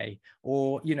okay,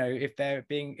 or, you know, if they're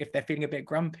feeling a bit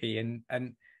grumpy.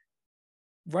 And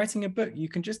writing a book,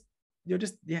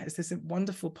 it's this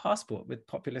wonderful passport with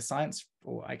popular science,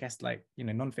 or I guess, like, you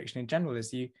know, nonfiction in general,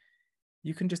 is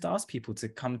you can just ask people to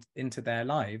come into their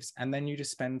lives, and then you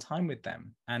just spend time with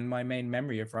them. And my main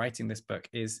memory of writing this book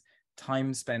is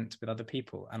time spent with other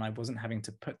people, and I wasn't having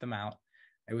to put them out.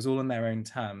 It was all on their own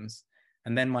terms.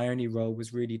 And then my only role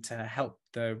was really to help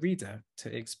the reader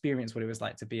to experience what it was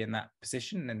like to be in that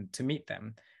position, and to meet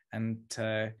them and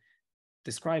to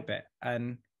describe it.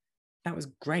 And that was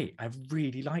great. I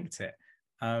really liked it.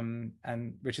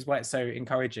 And which is why it's so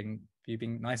encouraging for you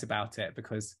being nice about it,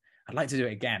 because I'd like to do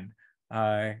it again.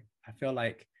 I feel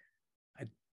like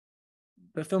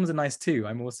but films are nice too.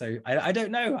 I'm also, I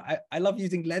don't know, I love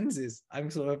using lenses.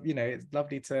 I'm sort of, you know, it's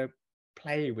lovely to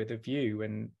play with a view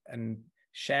and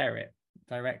share it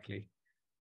directly.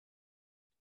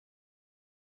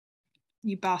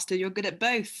 You bastard, you're good at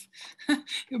both.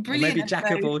 You're brilliant. Or maybe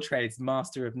jack of all trades,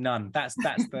 master of none. That's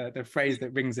the phrase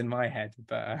that rings in my head.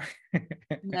 But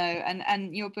no,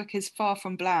 and your book is far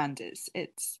from bland.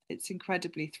 It's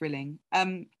incredibly thrilling.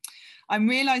 I'm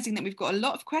realizing that we've got a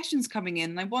lot of questions coming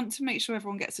in, and I want to make sure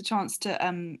everyone gets a chance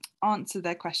to answer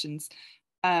their questions,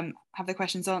 have their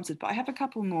questions answered. But I have a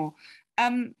couple more.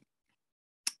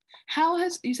 How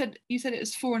has you said it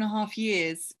was 4.5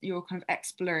 years, your kind of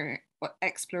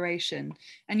exploration,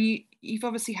 and you've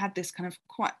obviously had this kind of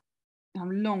quite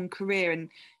long career, and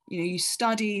you know, you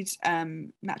studied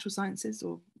natural sciences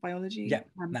or biology. Yeah,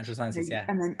 natural sciences. Yeah,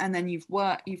 and then you've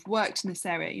worked in this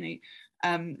area.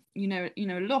 You know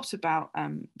a lot about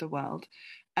the world.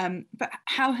 But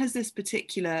how has this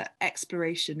particular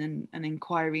exploration and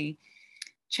inquiry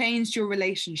changed your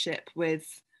relationship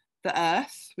with the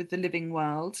earth, with the living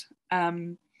world,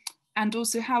 And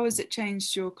also, how has it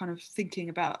changed your kind of thinking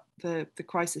about the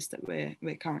crisis that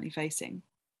we're currently facing?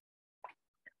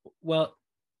 Well,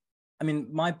 I mean,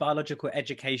 my biological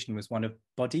education was one of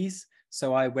bodies.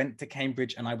 So I went to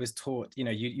Cambridge and I was taught, you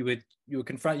know, you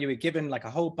were given like a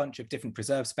whole bunch of different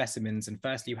preserved specimens. And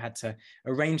first you had to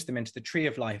arrange them into the tree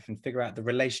of life and figure out the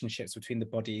relationships between the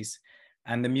bodies.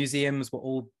 And the museums were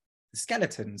all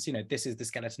skeletons. You know, this is the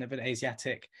skeleton of an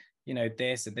Asiatic, you know,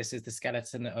 this, and this is the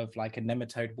skeleton of like a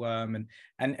nematode worm.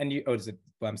 And you,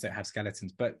 worms don't have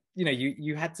skeletons, but you know,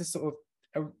 you had to sort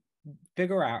of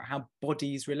figure out how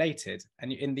bodies related,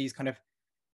 and in these kind of,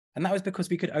 and that was because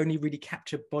we could only really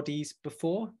capture bodies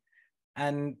before.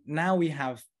 And now we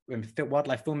have,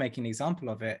 wildlife filmmaking, an example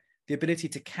of it, the ability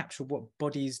to capture what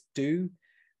bodies do.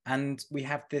 And we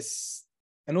have this,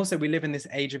 and also we live in this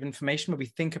age of information where we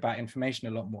think about information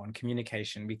a lot more, and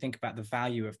communication. We think about the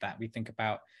value of that. We think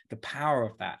about the power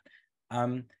of that.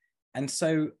 And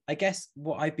so I guess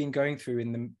what I've been going through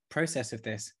in the process of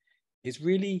this is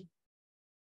really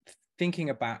thinking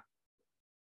about,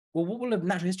 well, what will a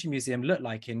natural history museum look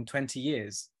like in 20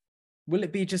 years? Will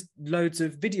it be just loads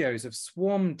of videos of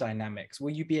swarm dynamics?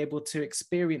 Will you be able to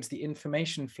experience the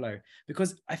information flow?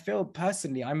 Because I feel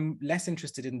personally, I'm less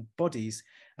interested in bodies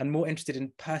and more interested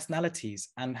in personalities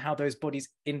and how those bodies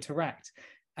interact,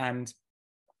 and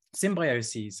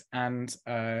symbioses and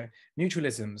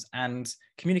mutualisms and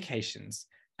communications.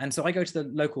 And so I go to the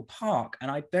local park and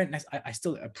I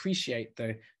still appreciate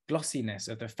the glossiness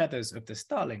of the feathers of the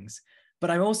starlings, but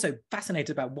I'm also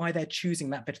fascinated about why they're choosing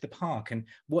that bit of the park and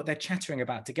what they're chattering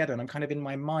about together. And I'm kind of, in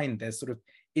my mind, there's sort of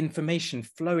information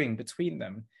flowing between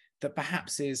them that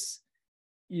perhaps is,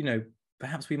 you know,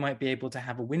 perhaps we might be able to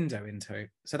have a window into it.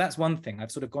 So that's one thing.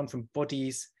 I've sort of gone from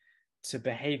bodies to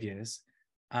behaviors.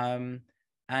 And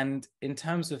in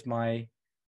terms of my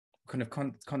kind of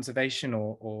conservation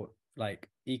or like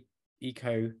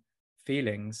eco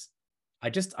feelings,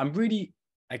 I'm really,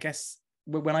 I guess,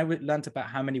 when I learned about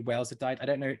how many whales had died, I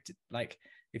don't know, like,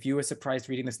 if you were surprised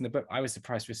reading this in the book, I was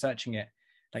surprised researching it.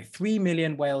 Like 3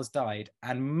 million whales died,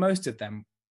 and most of them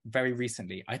very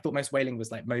recently. I thought most whaling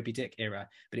was like Moby Dick era,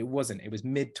 but it wasn't. It was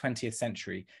mid 20th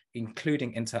century,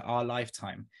 including into our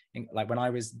lifetime. Like when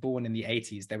I was born in the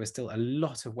 80s, there was still a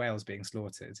lot of whales being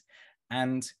slaughtered,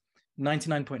 and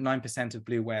 99.9% of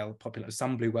blue whale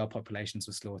some blue whale populations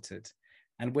were slaughtered.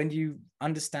 And when you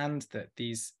understand that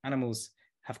these animals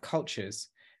have cultures,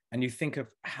 and you think of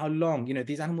how long, you know,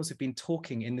 these animals have been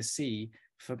talking in the sea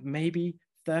for maybe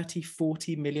 30,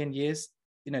 40 million years,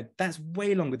 you know, that's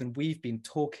way longer than we've been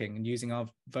talking and using our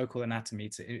vocal anatomy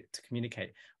to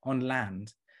communicate on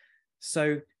land.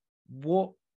 So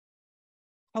what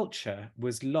culture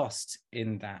was lost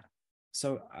in that?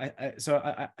 So I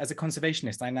as a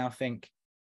conservationist, I now think,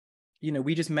 you know,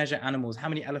 we just measure animals. How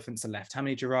many elephants are left? How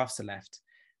many giraffes are left?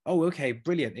 Oh, okay,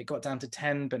 brilliant. It got down to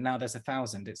 10, but now there's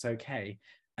 1,000. It's okay.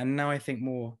 And now I think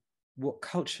more, what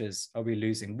cultures are we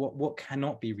losing? What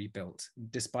cannot be rebuilt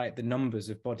despite the numbers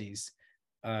of bodies?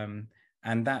 And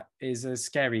that is a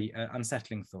scary,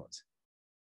 unsettling thought.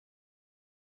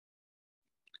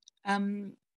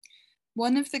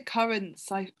 One of the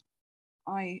currents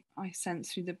I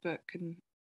sense through the book and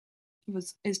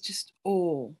is just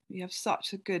awe. You have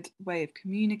such a good way of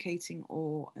communicating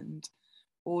awe, and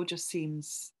awe just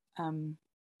seems kind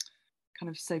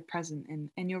of so present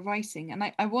in your writing. And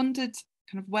I wondered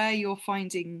kind of where you're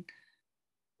finding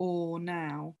awe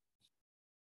now.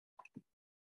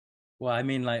 Well, I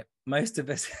mean, like most of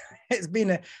us, it's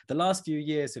been the last few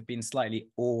years have been slightly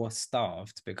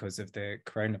awe-starved because of the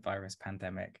coronavirus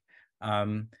pandemic.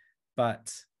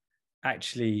 But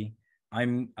actually,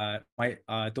 my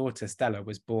daughter Stella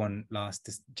was born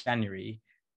last January,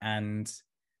 and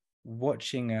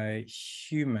watching a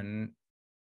human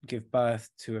give birth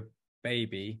to a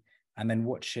baby, and then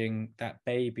watching that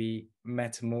baby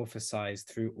metamorphosize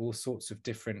through all sorts of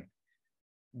different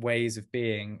ways of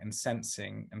being and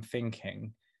sensing and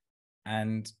thinking,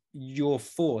 and you're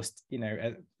forced, you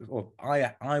know, or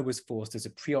I was forced as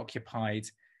a preoccupied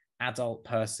adult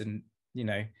person, you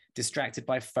know, distracted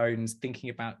by phones, thinking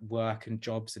about work and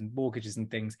jobs and mortgages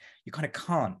and things, you kind of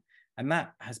can't. And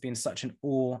that has been such an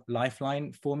awe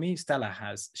lifeline for me. Stella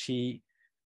has. She,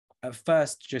 at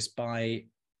first, just by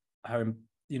her,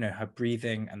 you know, her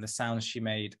breathing and the sounds she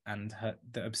made, and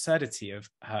the absurdity of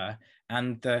her,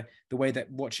 and the way that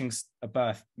watching a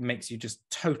birth makes you just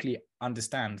totally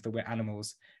understand that we're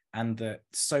animals, and that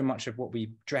so much of what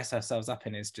we dress ourselves up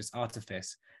in is just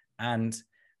artifice. And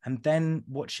then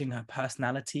watching her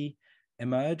personality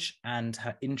emerge and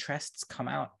her interests come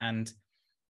out, and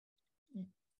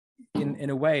in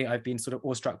a way, I've been sort of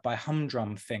awestruck by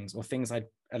humdrum things, or things I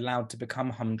allowed to become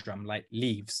humdrum, like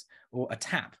leaves or a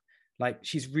tap. Like,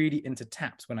 she's really into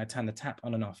taps. When I turn the tap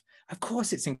on and off, of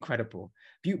course it's incredible.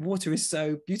 Water is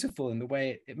so beautiful in the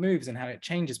way it moves and how it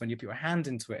changes when you put your hand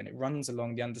into it, and it runs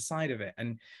along the underside of it,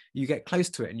 and you get close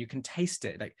to it and you can taste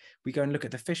it. Like, we go and look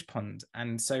at the fish pond,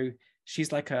 and so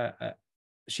she's like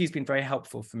she's been very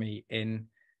helpful for me in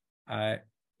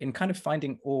kind of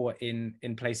finding awe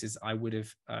in places I would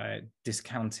have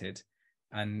discounted.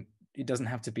 And it doesn't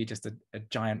have to be just a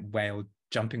giant whale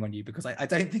jumping on you, because I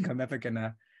don't think I'm ever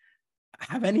gonna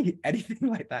have anything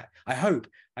like that. I hope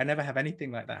I never have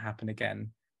anything like that happen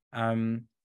again. And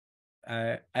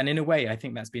in a way, I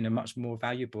think that's been a much more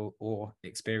valuable awe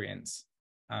experience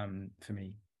for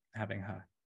me, having her.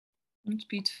 It's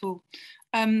beautiful.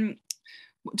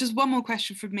 Just one more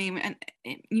question from me, and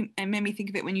it made me think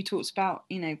of it when you talked about,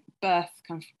 you know, birth,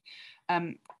 kind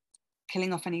of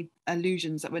killing off any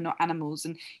illusions that we're not animals.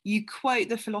 And you quote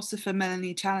the philosopher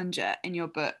Melanie Challenger in your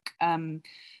book,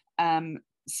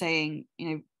 saying, you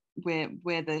know,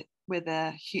 we're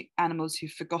the animals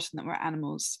who've forgotten that we're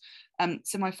animals.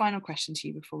 So my final question to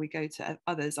you before we go to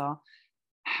others are,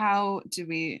 how do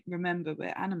we remember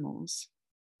we're animals?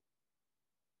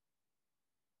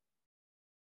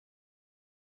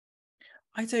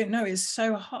 I don't know. It's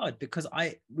so hard, because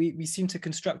we seem to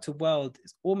construct a world.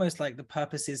 It's almost like the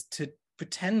purpose is to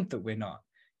pretend that we're not.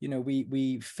 You know,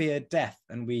 we fear death,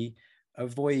 and we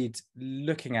avoid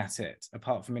looking at it,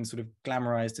 apart from in sort of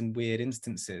glamorized and weird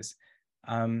instances.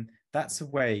 That's a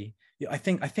way. I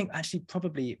think actually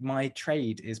probably my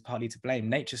trade is partly to blame.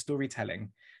 Nature storytelling,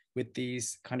 with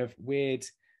these kind of weird,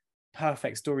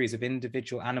 perfect stories of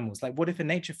individual animals. Like, what if a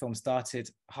nature film started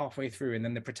halfway through and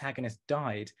then the protagonist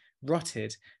died,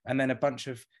 rotted, and then a bunch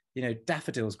of, you know,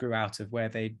 daffodils grew out of where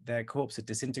their corpse had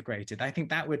disintegrated? I think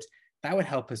that would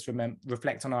help us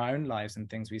reflect on our own lives and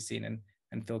things we've seen,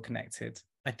 and feel connected.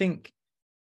 I think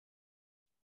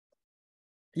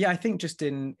just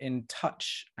in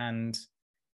touch and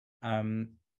I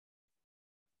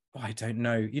don't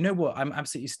know. You know what? I'm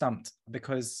absolutely stumped,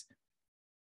 because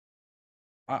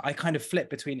I kind of flip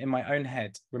between, in my own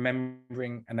head,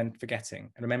 remembering and then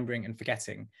forgetting, and remembering and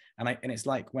forgetting. And it's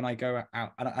like when I go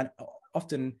out, and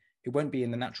often it won't be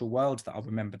in the natural world that I'll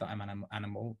remember that I'm an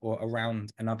animal, or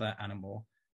around another animal.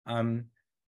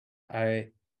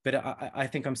 But I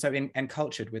think I'm so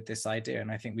encultured with this idea, and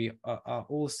I think we are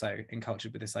also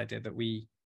encultured with this idea that we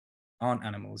aren't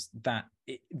animals, that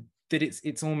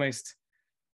it's almost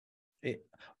a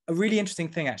really interesting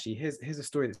thing, actually. Here's a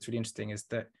story that's really interesting, is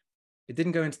that it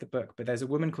didn't go into the book, but there's a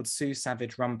woman called Sue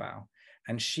Savage Rumbaugh,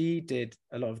 and she did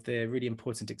a lot of the really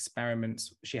important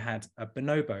experiments. She had a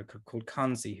bonobo called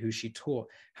Kanzi, who she taught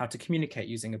how to communicate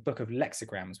using a book of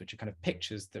lexicograms, which are kind of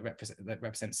pictures that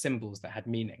represent symbols that had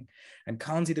meaning. And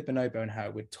Kanzi the bonobo and her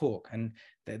would talk, and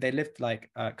they lived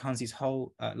like Kanzi's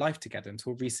whole life together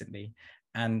until recently.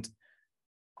 And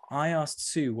I asked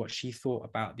Sue what she thought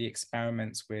about the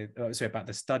experiments about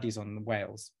the studies on the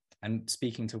whales and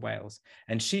speaking to whales.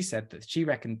 And she said that she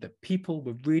reckoned that people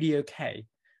were really okay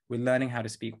with learning how to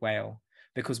speak whale,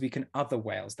 because we can other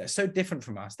whales. They're so different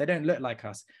from us. They don't look like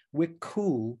us. We're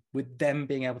cool with them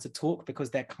being able to talk, because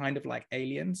they're kind of like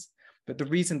aliens. But the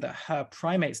reason that her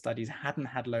primate studies hadn't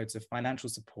had loads of financial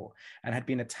support and had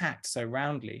been attacked so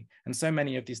roundly, and so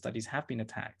many of these studies have been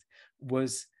attacked,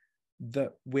 was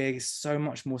that we're so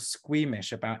much more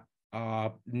squeamish about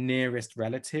our nearest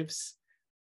relatives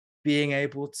being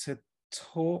able to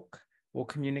talk or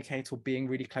communicate or being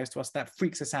really close to us. That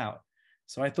freaks us out.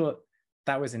 So I thought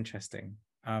that was interesting.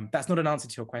 That's not an answer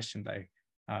to your question, though.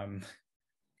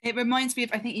 It reminds me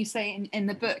of, I think you say in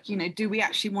the book, you know, do we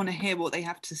actually want to hear what they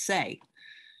have to say?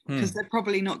 Because they're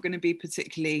probably not going to be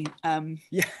particularly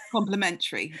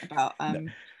complimentary about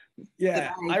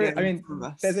yeah, I mean,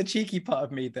 there's a cheeky part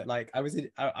of me that, like, I was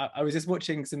just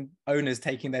watching some owners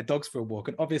taking their dogs for a walk,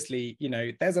 and obviously, you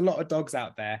know, there's a lot of dogs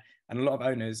out there and a lot of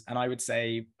owners, and I would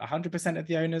say 100% of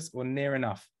the owners, or near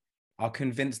enough, are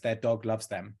convinced their dog loves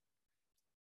them.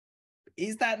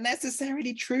 Is that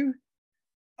necessarily true?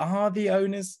 Are the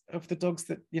owners of the dogs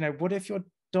that, you know, what if your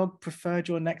dog preferred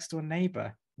your next door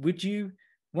neighbor? Would you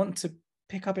want to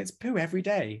pick up its poo every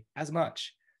day as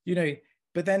much? You know,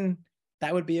 but then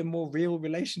that would be a more real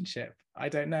relationship. I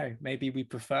don't know. Maybe we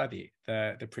prefer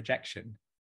the projection.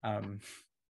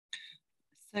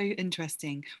 So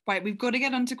interesting. Right, we've got to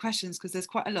get on to questions, because there's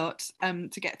quite a lot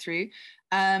to get through.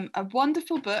 A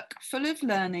wonderful book, full of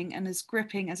learning and as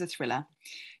gripping as a thriller.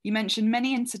 You mentioned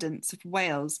many incidents of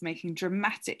whales making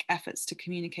dramatic efforts to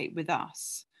communicate with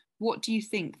us. What do you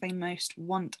think they most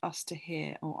want us to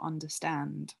hear or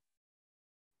understand?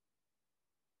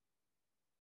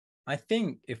 I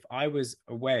think if I was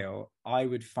a whale, I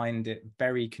would find it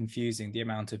very confusing, the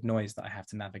amount of noise that I have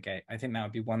to navigate. I think that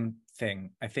would be one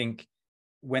thing. I think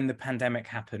when the pandemic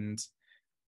happened,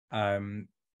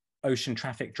 ocean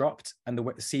traffic dropped and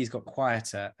the seas got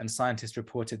quieter, and scientists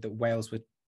reported that whales were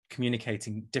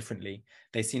communicating differently.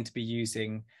 They seemed to be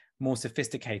using more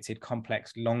sophisticated,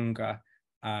 complex, longer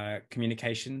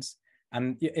communications.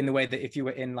 And in the way that if you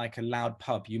were in like a loud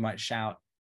pub, you might shout,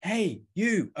 "Hey,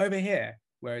 you over here."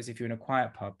 Whereas if you're in a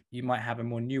quiet pub, you might have a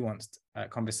more nuanced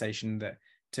conversation that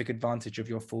took advantage of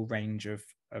your full range of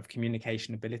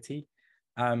communication ability.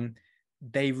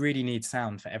 They really need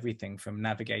sound for everything from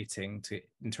navigating to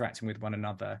interacting with one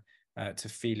another to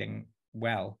feeling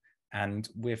well. And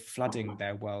we're flooding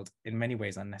their world in many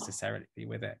ways unnecessarily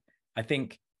with it. I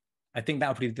think that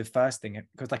would be the first thing,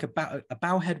 because like a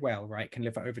bowhead whale, right, can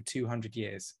live for over 200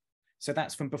 years. So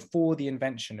that's from before the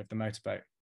invention of the motorboat,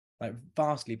 like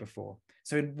vastly before.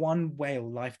 So in one whale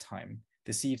lifetime,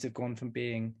 the seas have gone from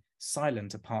being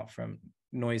silent apart from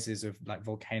noises of like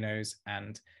volcanoes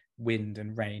and wind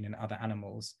and rain and other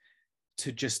animals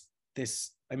to just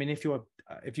this. I mean, if you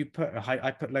put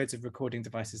I put loads of recording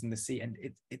devices in the sea, and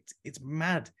it's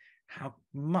mad how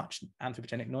much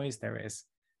anthropogenic noise there is,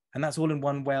 and that's all in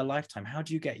one whale lifetime. How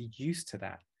do you get used to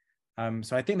that?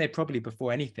 So I think they probably,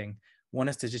 before anything, want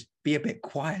us to just be a bit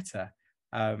quieter.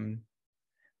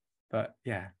 But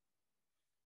yeah,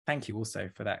 thank you also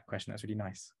for that question. That's really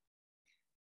nice.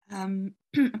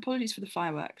 Apologies for the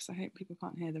fireworks. I hope people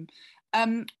can't hear them.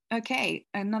 Okay,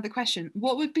 another question.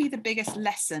 What would be the biggest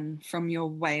lesson from your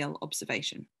whale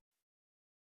observation?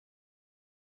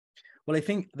 Well, I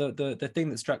think the thing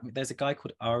that struck me, there's a guy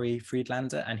called Ari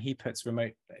Friedlander, and he puts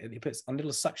on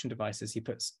little suction devices, he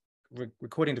puts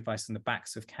recording devices on the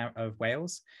backs of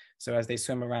whales. So as they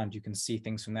swim around, you can see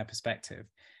things from their perspective.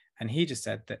 And he just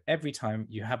said that every time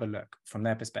you have a look from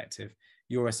their perspective,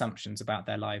 your assumptions about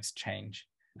their lives change.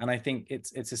 And I think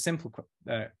it's a simple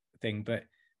thing, but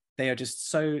they are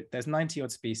just so, there's 90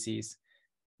 odd species.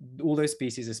 All those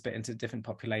species are split into different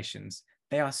populations.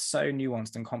 They are so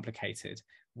nuanced and complicated.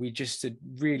 We just should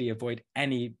really avoid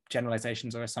any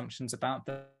generalizations or assumptions about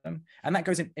them. And that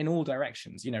goes in all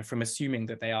directions, you know, from assuming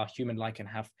that they are human-like and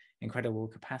have incredible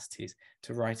capacities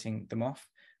to writing them off.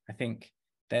 I think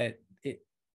that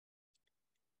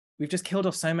we've just killed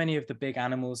off so many of the big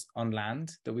animals on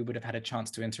land that we would have had a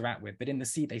chance to interact with, but in the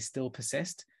sea, they still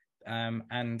persist.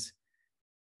 And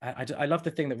I love the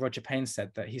thing that Roger Payne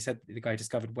said, that he said, the guy who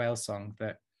discovered whale song,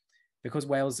 that because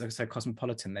whales are so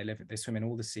cosmopolitan, they swim in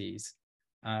all the seas,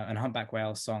 and humpback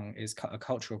whale song is a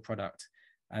cultural product.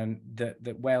 And the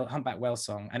humpback whale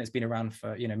song, and it's been around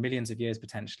for, you know, millions of years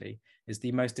potentially, is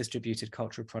the most distributed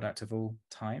cultural product of all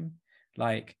time.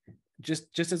 Like,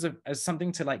 just as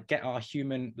something to like get our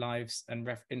human lives and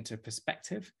into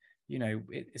perspective, you know,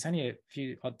 it's only a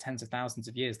few odd tens of thousands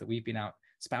of years that we've been out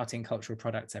spouting cultural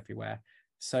products everywhere.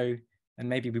 So, and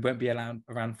maybe we won't be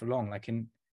around for long. Like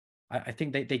I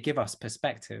think they give us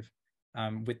perspective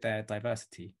with their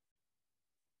diversity.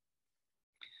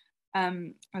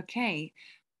 Okay,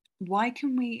 why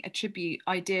can we attribute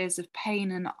ideas of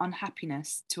pain and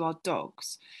unhappiness to our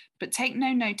dogs, but take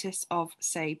no notice of,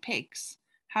 say, pigs?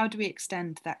 How do we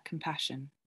extend that compassion?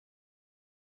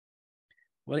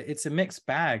 Well, it's a mixed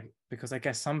bag, because I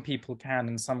guess some people can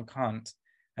and some can't.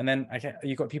 And then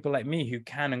you've got people like me who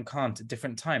can and can't at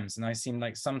different times. And I seem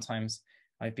like sometimes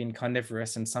I've been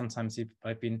carnivorous and sometimes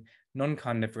I've been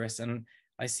non-carnivorous. And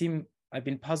I've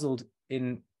been puzzled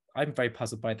I'm very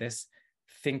puzzled by this,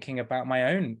 thinking about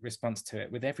my own response to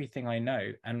it with everything I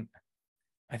know. And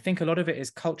I think a lot of it is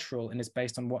cultural and is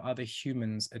based on what other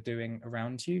humans are doing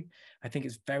around you. I think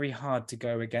it's very hard to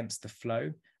go against the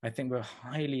flow. I think we're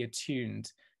highly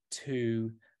attuned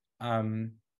to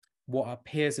what our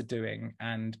peers are doing,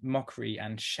 and mockery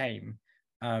and shame.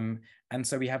 And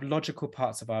so we have logical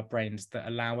parts of our brains that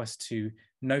allow us to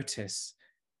notice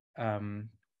and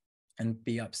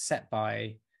be upset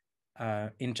by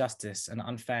injustice and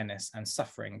unfairness and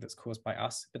suffering that's caused by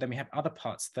us. But then we have other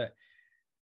parts that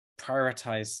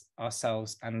prioritize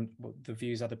ourselves and the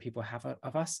views other people have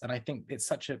of us. And I think it's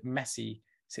such a messy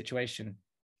situation.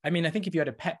 I mean, I think if you had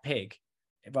a pet pig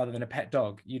rather than a pet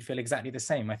dog, you'd feel exactly the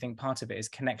same. I think part of it is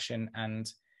connection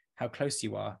and how close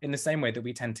you are, in the same way that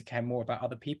we tend to care more about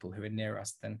other people who are near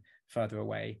us than further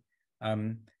away.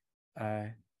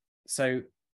 So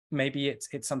maybe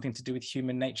it's something to do with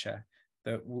human nature,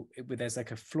 that there's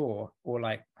like a flaw, or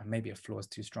like, maybe a flaw is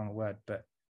too strong a word, but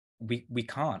we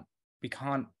can't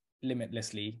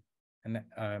limitlessly and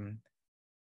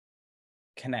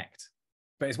connect,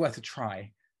 but it's worth a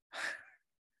try.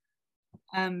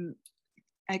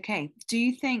 Okay, do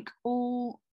you think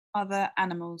all other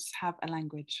animals have a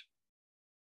language?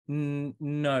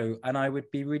 No, and I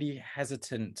would be really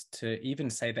hesitant to even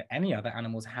say that any other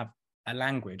animals have a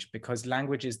language, because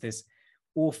language is this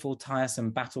awful,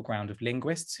 tiresome battleground of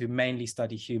linguists who mainly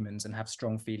study humans and have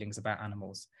strong feelings about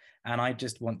animals. And I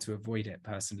just want to avoid it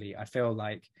personally. I feel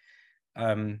like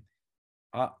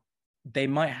they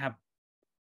might have,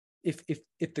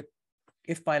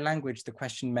 if by language the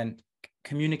question meant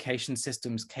communication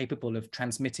systems capable of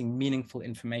transmitting meaningful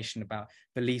information about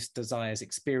beliefs, desires,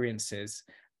 experiences,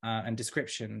 and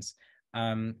descriptions,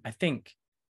 I think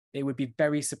it would be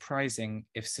very surprising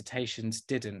if cetaceans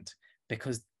didn't,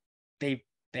 because they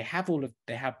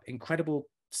have incredible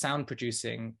sound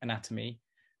producing anatomy.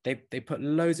 They put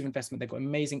loads of investment. They've got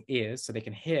amazing ears, so they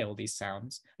can hear all these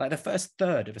sounds. Like the whole first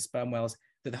third of a sperm whale's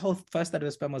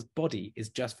body is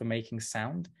just for making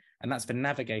sound, and that's for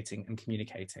navigating and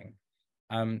communicating.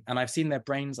 And I've seen their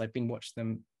brains. I've been watching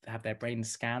them have their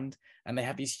brains scanned, and they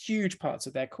have these huge parts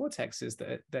of their cortexes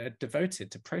that are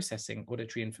devoted to processing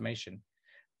auditory information.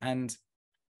 And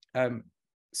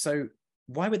so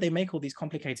why would they make all these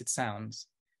complicated sounds?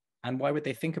 And why would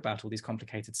they think about all these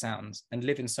complicated sounds and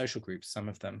live in social groups, some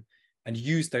of them, and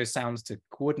use those sounds to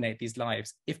coordinate these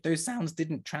lives if those sounds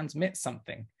didn't transmit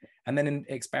something? And then in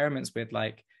experiments with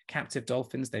like captive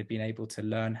dolphins, they've been able to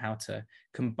learn how to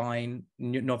combine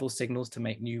novel signals to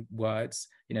make new words.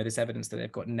 You know, there's evidence that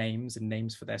they've got names and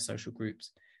names for their social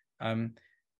groups.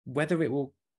 Whether it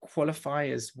will qualify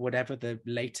as whatever the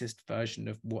latest version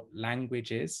of what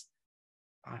language is,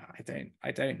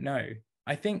 I don't know.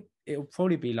 I think it'll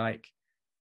probably be like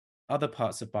other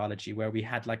parts of biology where we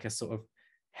had like a sort of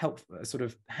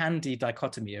handy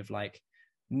dichotomy of like,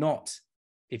 not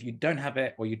if you don't have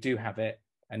it or you do have it,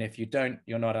 and if you don't,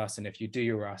 you're not us, and if you do,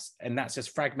 you're us. And that's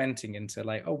just fragmenting into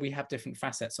like, oh, we have different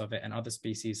facets of it and other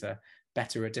species are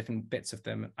better at different bits of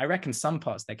them. I reckon some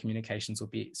parts of their communications will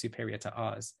be superior to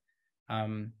ours.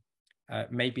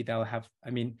 Maybe they'll have,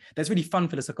 I mean, there's really fun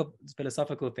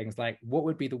philosophical things like, what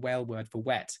would be the whale word for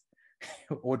wet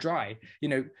or dry? You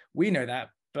know, we know that,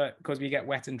 but because we get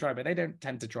wet and dry, but they don't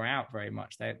tend to dry out very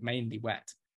much. They're mainly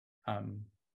wet.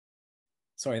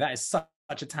 Sorry, that is such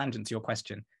a tangent to your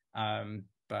question.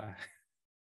 That's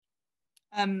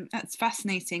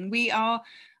fascinating.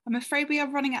 I'm afraid we are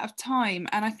running out of time,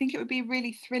 and I think it would be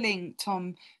really thrilling,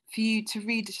 Tom, for you to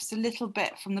read just a little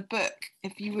bit from the book.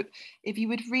 If you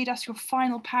would read us your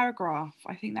final paragraph,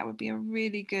 I think that would be a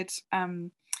really good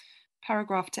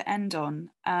paragraph to end on.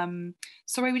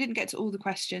 Sorry we didn't get to all the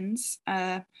questions.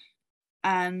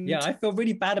 And yeah, I feel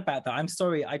really bad about that. I'm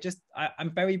sorry.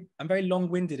 I'm very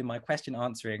long-winded in my question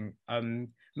answering.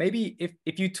 Maybe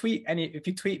if you tweet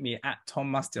me at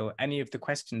Tom Mustill any of the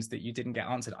questions that you didn't get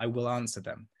answered, I will answer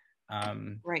them.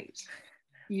 Great.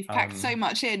 You've packed so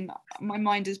much in. My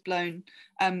mind is blown.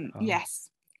 Yes.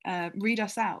 Read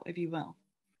us out, if you will.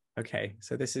 Okay,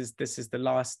 so this is the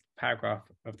last paragraph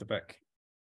of the book.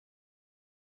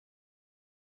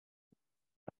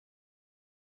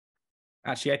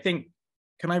 Actually, I think,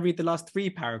 can I read the last 3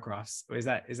 paragraphs? Or is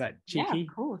that cheeky? Yeah,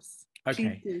 of course.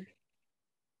 Okay.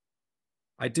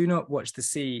 I do not watch the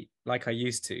sea like I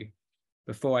used to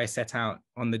before I set out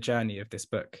on the journey of this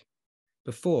book.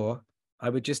 Before, I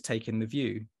would just take in the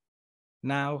view.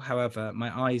 Now, however,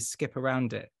 my eyes skip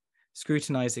around it,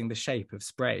 scrutinizing the shape of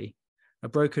spray, a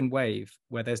broken wave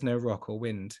where there's no rock or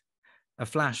wind. A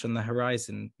flash on the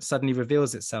horizon suddenly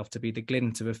reveals itself to be the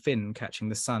glint of a fin catching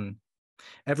the sun.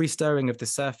 Every stirring of the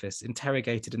surface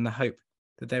interrogated in the hope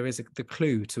that there is the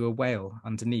clue to a whale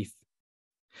underneath.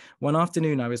 One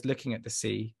afternoon I was looking at the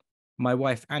sea, my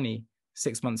wife Annie,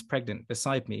 6 months pregnant,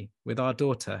 beside me with our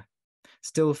daughter,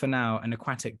 still for now an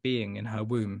aquatic being in her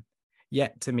womb,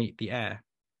 yet to meet the air.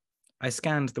 I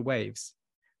scanned the waves,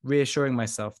 reassuring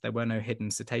myself there were no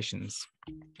hidden cetaceans.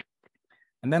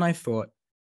 And then I thought,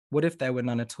 what if there were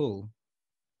none at all?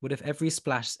 What if every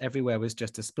splash everywhere was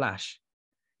just a splash?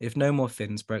 If no more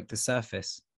fins broke the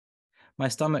surface? My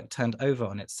stomach turned over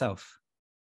on itself.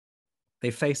 They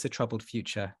face a troubled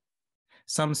future.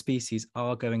 Some species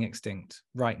are going extinct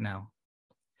right now.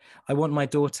 I want my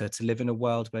daughter to live in a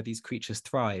world where these creatures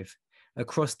thrive,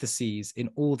 across the seas in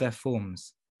all their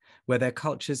forms, where their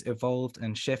cultures evolved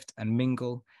and shift and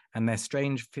mingle, and their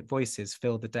strange voices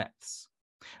fill the depths.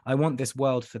 I want this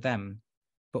world for them,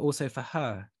 but also for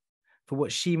her, for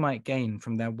what she might gain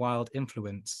from their wild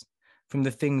influence, from the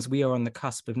things we are on the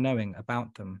cusp of knowing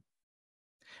about them.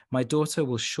 My daughter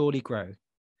will surely grow,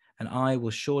 and I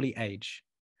will surely age,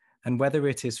 and whether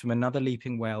it is from another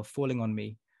leaping whale falling on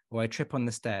me or I trip on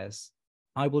the stairs,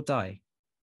 I will die,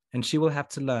 and she will have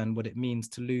to learn what it means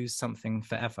to lose something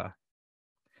forever.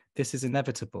 This is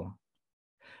inevitable.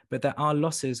 but there are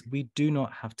losses we do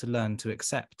not have to learn to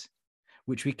accept,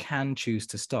 which we can choose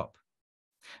to stop.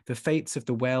 The fates of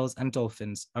the whales and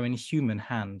dolphins are in human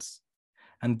hands,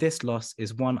 and this loss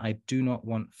is one I do not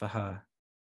want for her.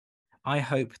 I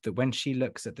hope that when she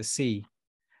looks at the sea,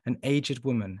 an aged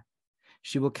woman,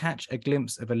 she will catch a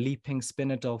glimpse of a leaping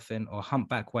spinner dolphin or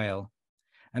humpback whale,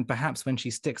 and perhaps when she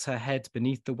sticks her head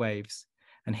beneath the waves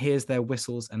and hears their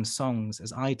whistles and songs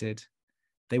as I did,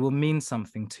 they will mean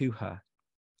something to her.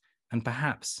 And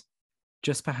perhaps,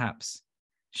 just perhaps,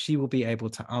 she will be able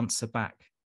to answer back.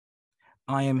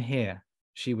 I am here,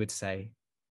 she would say.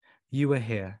 You are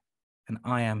here, and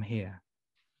I am here.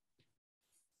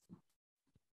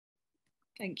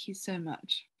 Thank you so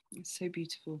much. It's so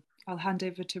beautiful. I'll hand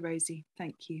over to Rosie.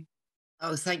 Thank you.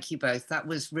 Oh, thank you both. That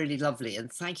was really lovely.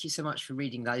 And thank you so much for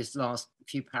reading those last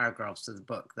few paragraphs of the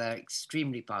book. They're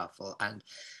extremely powerful. And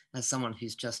as someone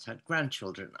who's just had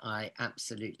grandchildren, I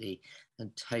absolutely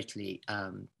and totally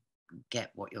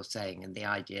get what you're saying, and the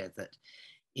idea that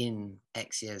in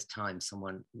X years' time,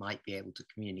 someone might be able to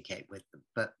communicate with them,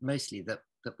 but mostly that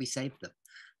we save them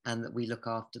and that we look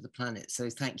after the planet. So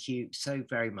thank you so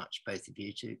very much, both of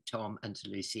you, to Tom and to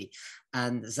Lucy.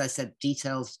 And as I said,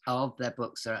 details of their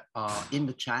books are in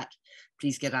the chat.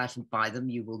 Please get out and buy them.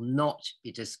 You will not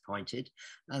be disappointed.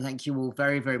 And thank you all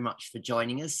very, very much for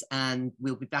joining us. And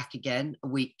we'll be back again a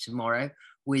week tomorrow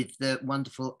with the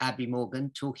wonderful Abby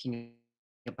Morgan talking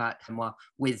about memoir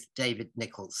with David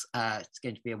Nichols. It's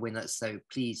going to be a winner, so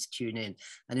please tune in.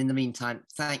 And in the meantime,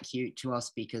 thank you to our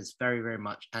speakers very, very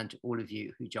much, and to all of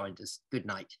you who joined us. Good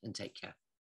night and take care.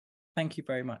 Thank you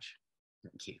very much.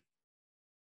 Thank you.